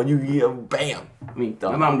can have one. You can get bam. I mean,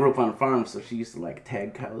 my mom grew up on a farm, so she used to like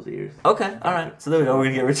tag cows' ears. Okay, all right. So there we go. We're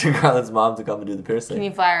gonna get Richard Garland's mom to come and do the piercing. Can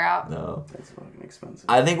you fly her out? No, That's fucking expensive.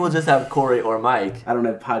 I think we'll just have Corey or Mike. I don't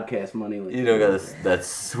have podcast money. Like You don't got that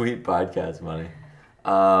sweet podcast money.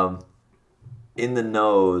 In the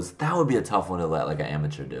nose, that would be a tough one to let like an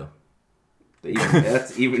amateur do.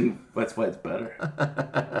 That's why it's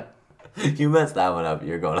better. You mess that one up,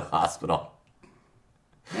 you're going to hospital.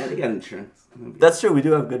 Yeah, they got insurance. That's true. We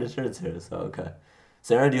do have good insurance here, so okay.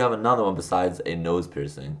 Sarah, do you have another one besides a nose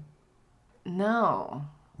piercing? No.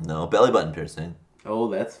 No, belly button piercing.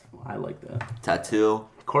 Oh, I like that. Tattoo.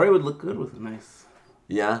 Corey would look good with a nice,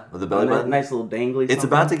 Yeah, with a belly button. nice little dangly. It's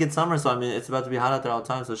about to get summer, so I mean, it's about to be hot out there all the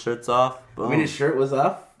time. So shirts off. Boom. I mean, his shirt was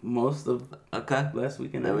off most of Okay. last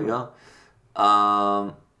weekend. There we go.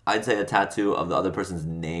 I'd say a tattoo of the other person's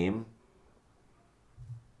name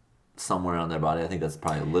somewhere on their body. I think that's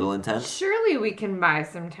probably a little intense. Surely we can buy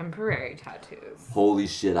some temporary tattoos. Holy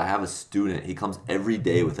shit, I have a student. He comes every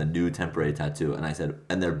day with a new temporary tattoo. And I said,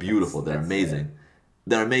 and they're beautiful. They're amazing.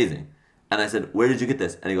 They're amazing. And I said, where did you get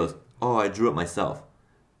this? And he goes, oh, I drew it myself.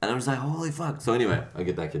 And I'm just like, holy fuck. So anyway, I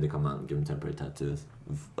get that kid to come out and give him temporary tattoos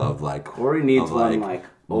of like... Corey needs of one like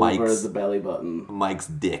over Mike's, the belly button. Mike's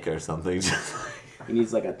dick or something. Just He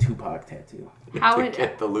needs like a Tupac tattoo. How to would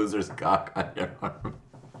get the loser's cock on your arm.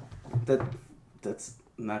 That's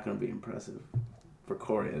not gonna be impressive for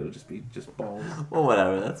Corey. It'll just be just balls. Well,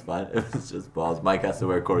 whatever. That's fine. If it's just balls. Mike has to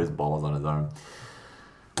wear Corey's balls on his arm.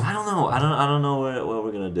 I don't know. I don't know what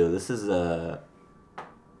we're gonna do. This is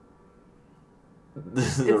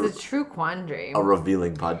it's a true quandary. a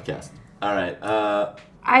revealing podcast. All right.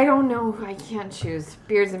 I don't know. I can't choose.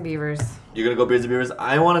 Beards and Beavers. You're gonna go Beards and Beavers.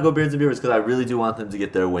 I want to go Beards and Beavers because I really do want them to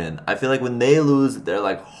get their win. I feel like when they lose, they're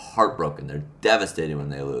like heartbroken. They're devastated when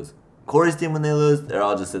they lose. Corey's team, when they lose, they're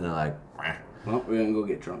all just sitting there like, "Meh." Well, we're gonna go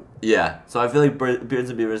get drunk. Yeah. So I feel like Beards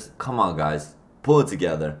and Beavers. Come on, guys, pull it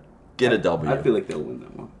together. Get a W. I feel like they'll win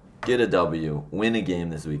that one. Get a W. Win a game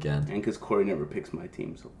this weekend. And because Corey never picks my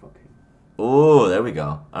team, so fuck him. Oh, there we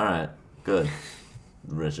go. All right, good.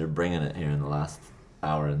 Richard, bringing it here in the last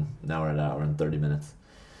hour, and now we're at an hour and 30 minutes.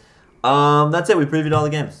 That's it. We previewed all the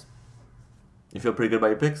games. You feel pretty good about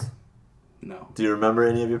your picks? No, Do you remember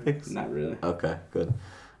any of your picks? not really. Okay, good.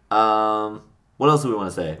 What else do we want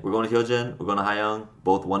to say? We're going to Hyojin. We're going to Hayoung.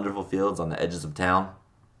 Both wonderful fields on the edges of town.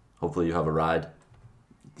 Hopefully you have a ride.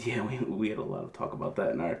 Yeah, we had a lot of talk about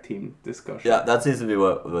that in our team discussion. Yeah, that seems to be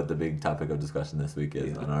what the big topic of discussion this week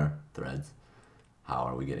is Yeah. on our threads. How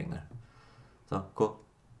are we getting there? So, cool.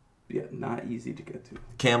 Yeah, not easy to get to.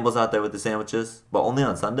 Campbell's out there with the sandwiches, but only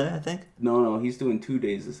on Sunday, I think. No, he's doing 2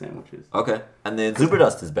 days of sandwiches. Okay. And then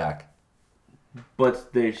Zuberdust is back.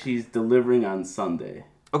 But she's delivering on Sunday.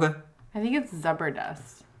 Okay. I think it's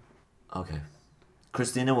Zubberdust. Okay.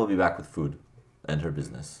 Christina will be back with food and her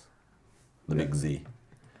business. The big Z.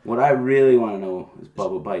 What I really want to know is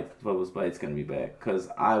Bubba's Bite's going to be back. Because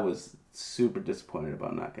I was super disappointed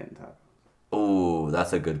about not getting tacos. Oh,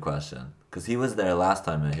 that's a good question. Because he was there last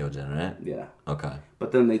time at Hyojin, right? Yeah. Okay.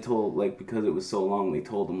 But then they told, because it was so long, they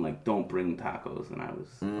told him, don't bring tacos. And I was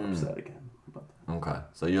upset again about that. Okay.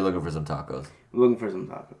 So you're looking for some tacos. I'm looking for some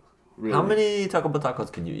tacos. Really. How many Taco Bell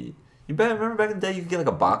tacos can you eat? Remember back in the day you could get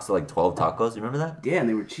a box of 12 tacos? You remember that? Yeah, and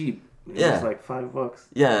they were cheap. It Yeah. was $5.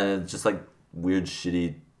 Yeah, and it's just weird,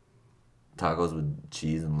 shitty tacos with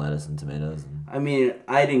cheese and lettuce and tomatoes. I mean,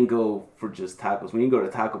 I didn't go for just tacos. When you go to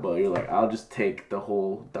Taco Bell, you're like, I'll just take the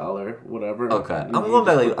whole $1, whatever. Okay, And I'm you going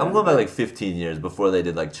just back put that I'm going in back 15 years before they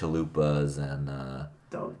did chalupas and I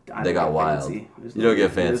they don't got get wild. fancy. You don't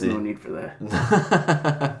get There's fancy. no need for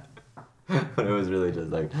that. But it was really just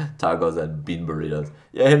tacos and bean burritos.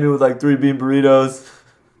 Yeah, hit me with 3 bean burritos.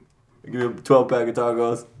 Give me a 12-pack of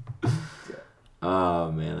tacos.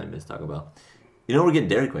 Oh man, I miss Taco Bell. You know we're getting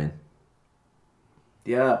Dairy Queen.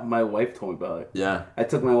 Yeah, my wife told me about it. Yeah. I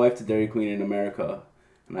took my wife to Dairy Queen in America,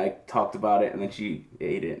 and I talked about it, and then she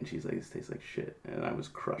ate it, and she's like, "This tastes like shit," and I was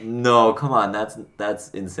crushed. No, come on, that's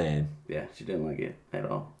insane. Yeah, she didn't like it at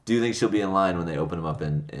all. Do you think she'll be in line when they open them up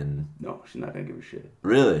in No, she's not gonna give a shit.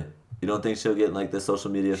 Really? You don't think she'll get the social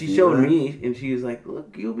media She feed showed or- me, and she was like,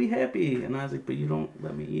 "Look, you'll be happy," and I was like, "But you don't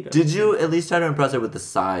let me eat it." Did you at least try to impress her with the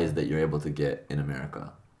size that you're able to get in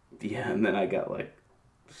America? Yeah, and then I got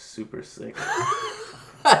super sick.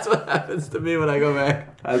 That's what happens to me when I go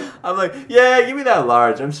back. I- I'm like, yeah, give me that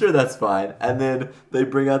large. I'm sure that's fine. And then they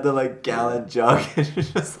bring out the gallon jug, and you're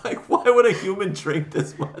just like, why would a human drink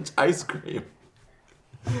this much ice cream?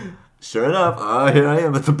 Sure enough, here I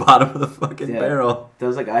am at the bottom of the fucking Yeah. barrel. That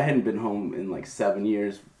was I hadn't been home in 7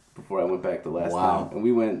 years before I went back the last Wow. time. And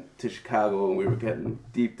we went to Chicago and we were getting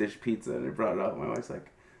deep dish pizza and they brought it out. My wife's like,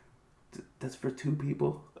 "That's for 2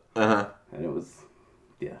 people?" Uh-huh. And it was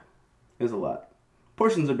a lot.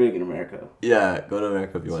 Portions are big in America. Yeah, go to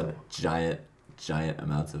America if you want So- giant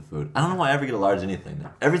amounts of food. I don't know why I ever get a large anything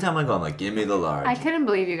now. Every time I go, I'm like, give me the large. I couldn't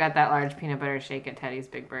believe you got that large peanut butter shake at Teddy's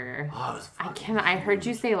Big Burger. Oh, it was fucking I heard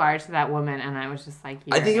you say large to that woman, and I was just like,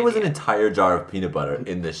 I think it was an entire jar of peanut butter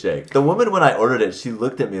in the shake. The woman, when I ordered it, she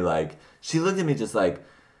looked at me just like,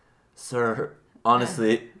 sir,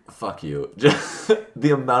 honestly, Fuck you. Just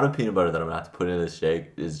the amount of peanut butter that I'm gonna have to put in this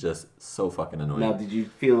shake is just so fucking annoying. Now, did you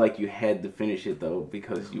feel like you had to finish it though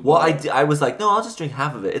because you? Well, I was like, no, I'll just drink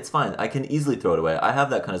half of it. It's fine. I can easily throw it away. I have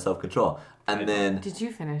that kind of self-control. And then Did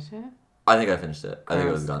you finish it? I think I finished it. I think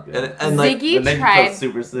it was Gross. gone. And like Ziggy And then you tried. felt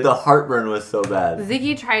super sick. the heartburn was so bad.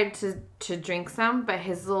 Ziggy tried to drink some, but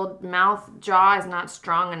his little mouth jaw is not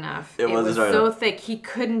strong enough. It wasn't was strong so enough. thick he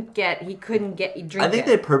couldn't drink I think it.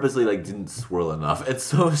 they purposely like didn't swirl enough. And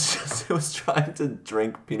so it was trying to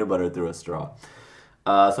drink peanut butter through a straw.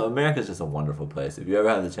 So America's just a wonderful place. If you ever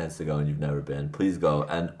have the chance to go and you've never been, please go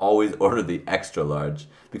and always order the extra large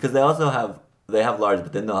because they also have large,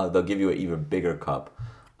 but then they'll give you an even bigger cup.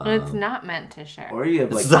 And it's not meant to share. Or you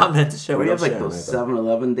have like It's not meant to share. Or We you have don't like share those in America.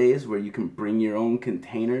 7-Eleven days where you can bring your own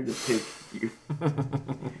container to take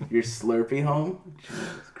your Slurpee home.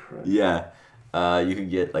 Jesus Christ. Yeah, you can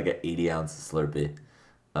get like an 80-ounce Slurpee.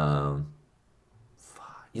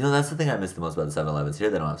 You know, that's the thing I miss the most about the 7-Elevens. Here,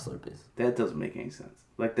 they don't have Slurpees. That doesn't make any sense.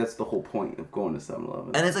 Like, that's the whole point of going to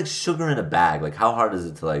 7-Eleven. And it's like sugar in a bag. Like, how hard is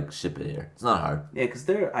it to like ship it here? It's not hard. Yeah, because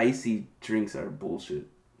their icy drinks are bullshit.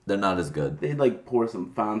 They're not as good. They'd like pour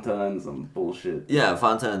some Fanta and some bullshit. Yeah,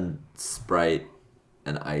 Fanta and Sprite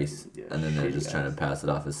and ice, Yeah, and then they're shitty just trying to ice. pass it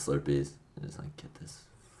off as Slurpees. And it's like, get this.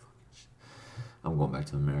 Fucking shit. I'm going back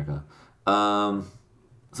to America.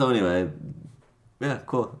 So anyway, yeah,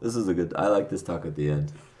 cool. This is a good. I like this talk at the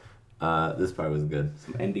end. This part was good.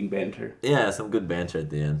 Some ending banter. Yeah, some good banter at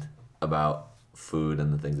the end about food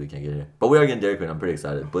and the things we can't get here. But we are getting Dairy Queen. I'm pretty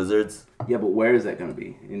excited. Blizzards. Yeah, but where is that going to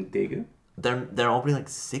be? In Daegu? They're opening like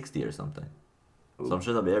 60 or something. So I'm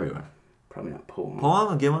sure they'll be everywhere. Probably not Pohang. Pohang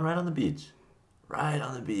will get one right on the beach. Right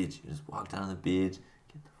on the beach. You just walk down the beach.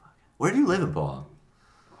 Get the fuck out. Where do you live in Pohang?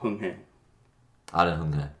 Honghae. Out in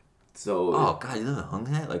Honghae. So, Oh god, you live in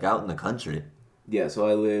Honghae? Like out in the country. yeah, so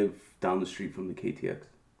I live down the street from the KTX.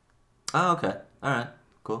 Oh, okay. Alright.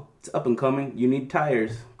 Cool. It's up and coming. You need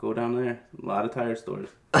tires. Go down there. A lot of tire stores.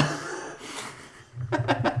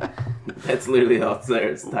 That's literally all there.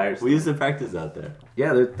 It's tire We stores. used to practice out there.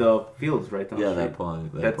 Yeah, the field's right down Yeah, the street. that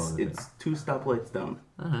Pohang. That's it's 2 stoplights down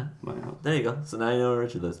Alright. my house. There you go. So now you know where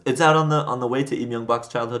Richard lives. It's out on the way to Im Young Bak's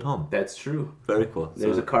childhood home. That's true. Very cool.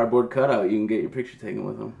 There's a cardboard cutout. You can get your picture taken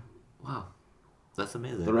with them. Wow. That's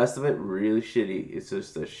amazing. The rest of it, really shitty. It's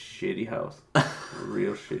just a shitty house. A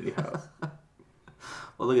real shitty house.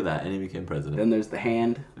 Well, look at that. And he became president. Then there's the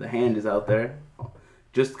hand. The hand is out there.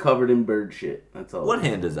 Just covered in bird shit. That's all. What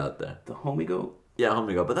hand is out there? The homie goat. Yeah, home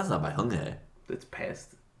we go. But that's not by Honghae. That's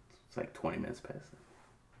past. It's like 20 minutes past.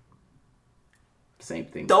 Same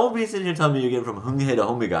thing. Don't be sitting here telling me you're getting from Honghae to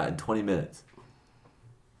Homiga in 20 minutes.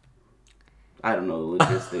 I don't know the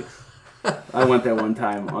logistics. I went there one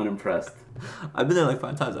time, unimpressed. I've been there like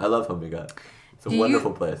 5 times. I love Homiga. It's a Do you-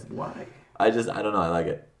 wonderful place. Why? I don't know. I like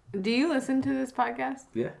it. Do you listen to this podcast?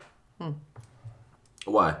 Yeah.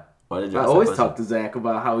 Why? Why did you I ask that always question? talk to Zach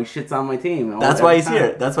about how he shits on my team. That's Every why he's time.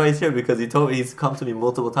 here. That's why he's here because he told me he's come to me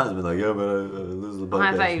multiple times and been like, yeah, man, I lose the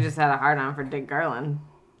I podcast. thought you just had a hard on for Dick Garland.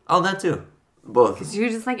 Oh, that too. Both. You're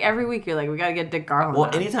just like every week you're like, we gotta get Dick Garland. Well,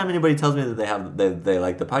 on. anytime anybody tells me that they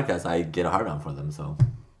like the podcast, I get a hard on for them. So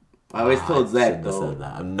I always told I Zach, shouldn't have though, said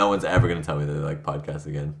that. No one's ever gonna tell me they like podcasts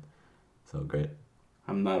again. So great.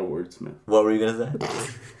 I'm not a wordsmith. What were you gonna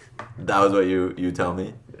say? That was what you tell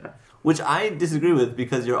me. Yeah. Which I disagree with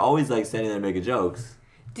because you're always like standing there making jokes.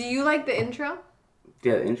 Do you like the intro?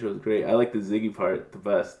 Yeah, the intro is great. I like the Ziggy part the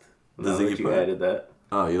best. The Now that Ziggy you part? added that.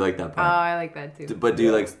 Oh, you like that Oh, part. I like that too. But do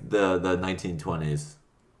you like the 1920s?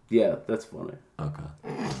 Yeah, that's funny. Okay.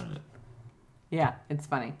 Alright. Yeah, it's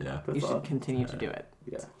funny. Yeah. You That's should all. continue to do it.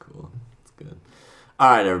 Yeah. Cool. That's good. All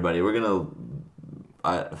right, everybody. We're gonna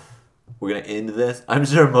end this. I'm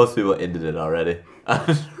sure most people ended it already. I'm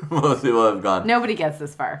sure most people have gone. Nobody gets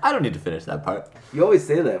this far. I don't need to finish that part. You always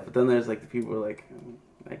say that, but then there's like the people who are like,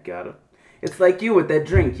 I gotta. It's like you with that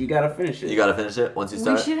drink. You gotta finish it. You gotta finish it once you We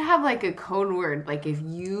start. should have like a code word. Like if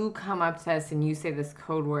you come up to us and you say this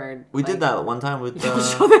code word, We like, did that one time with.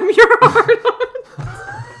 Show them your heart.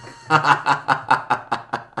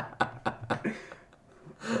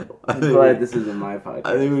 I'm glad this isn't my podcast.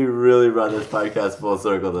 I think we really brought this podcast full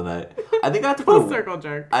circle tonight. I think I have to put Full circle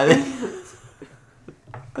jerk. I think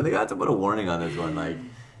I have to put a warning on this one. Like,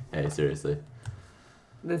 hey, seriously,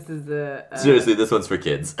 This is a. seriously, this one's for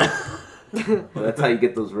kids. Well, that's how you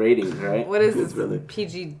get those ratings, right? What is this? It's really-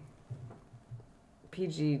 PG.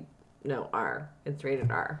 No, R. It's rated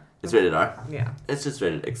R. It's rated R. Yeah. It's just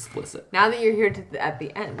rated explicit. Now that you're here at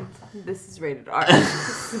the end, this is rated R.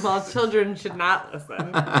 Small children should not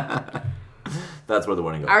listen. That's where the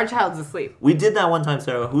warning goes. Our child's asleep. We did that one time,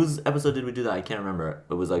 Sarah. Whose episode did we do that? I can't remember.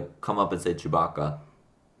 It was like come up and say Chewbacca.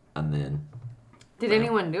 and then Did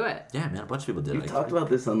anyone do it? yeah, man, a bunch of people did. You Like, talked about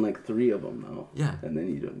this on like 3 of them though. Yeah. And then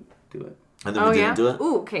you didn't do it. and then we didn't do it.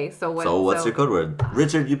 Ooh, okay. So what? So what's your code word?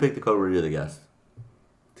 Richard, you pick the code word. You're the guest.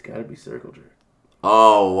 It's gotta be circle jerk.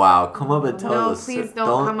 Oh wow! Come up and tell No, us. please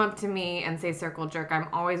don't come up to me and say circle jerk. I'm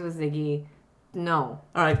always with Ziggy. No.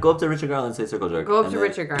 All right, go up to Richard Garland and say circle jerk. Go up and to then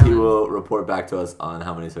Richard Garland. He will report back to us on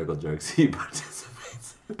how many circle jerks he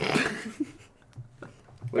participates.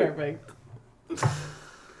 Perfect. That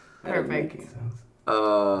doesn't make Perfect. any sense.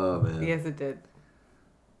 Oh man. Yes, it did.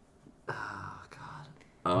 Oh god.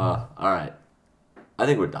 All right. I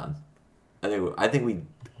think we're done. I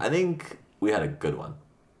think we had a good one.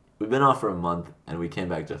 We've been off for a month and we came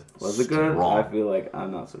back just Was it good? strong. I feel like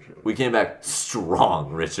I'm not so sure. We came back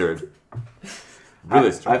strong, Richard.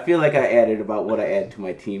 Really strong. I feel like I added about what I add to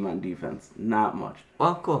my team on defense. Not much.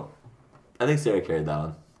 Well, cool. I think Sarah carried that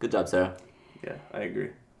one. Good job, Sarah. Yeah, I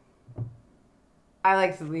agree. I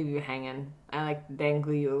like to leave you hanging. I like to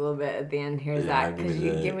dangle you a little bit at the end here, Yeah, Zach, give me because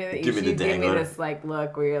you the- give me give me the dangler. this like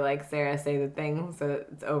look where you're like, Sarah, say the thing, so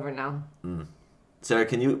it's over now. Sarah,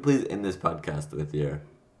 can you please end this podcast with your...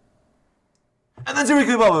 And that's your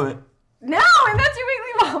weekly ball movement. No, and that's your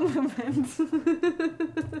weekly ball movement.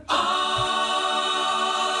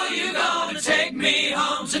 Oh, you gonna take me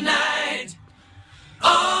home tonight?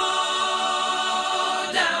 Oh,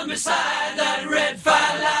 down beside that red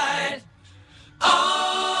firelight.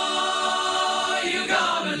 Oh, you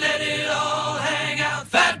gonna let it all hang out?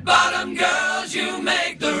 Fat bottom girls, you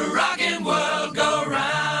make the rockin' world go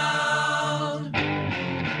round.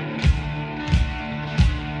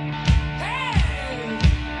 Hey,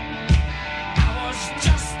 I was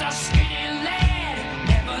just a skinny lad,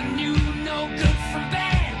 never knew no good from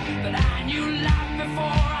bad, but I knew life before I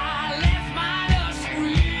left my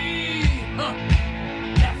nursery.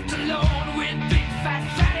 Left alone with big fat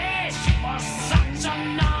fatty, she was such a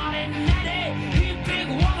naughty natty. You big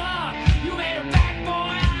woman, you made a bad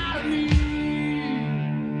boy out of me.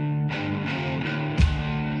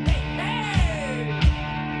 Hey, hey.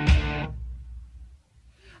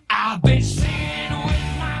 I've been singing with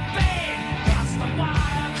my band, across the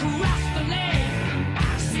water, across the lake.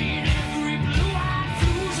 I've seen every blue-eyed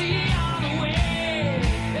floozy on the way.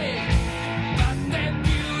 But their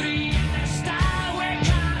beauty and their style were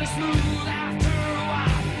kinda smooth after a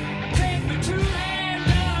while. Take me to their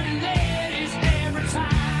dirty ladies every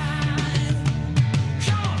time.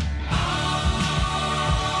 Come on. Oh,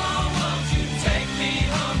 won't you take me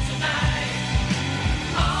home tonight?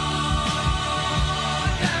 Oh,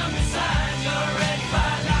 down beside your red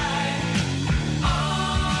firelight. Oh,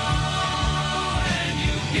 and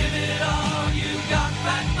you give it all you got,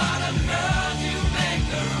 fat bottom girls. You make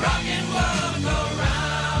the rockin'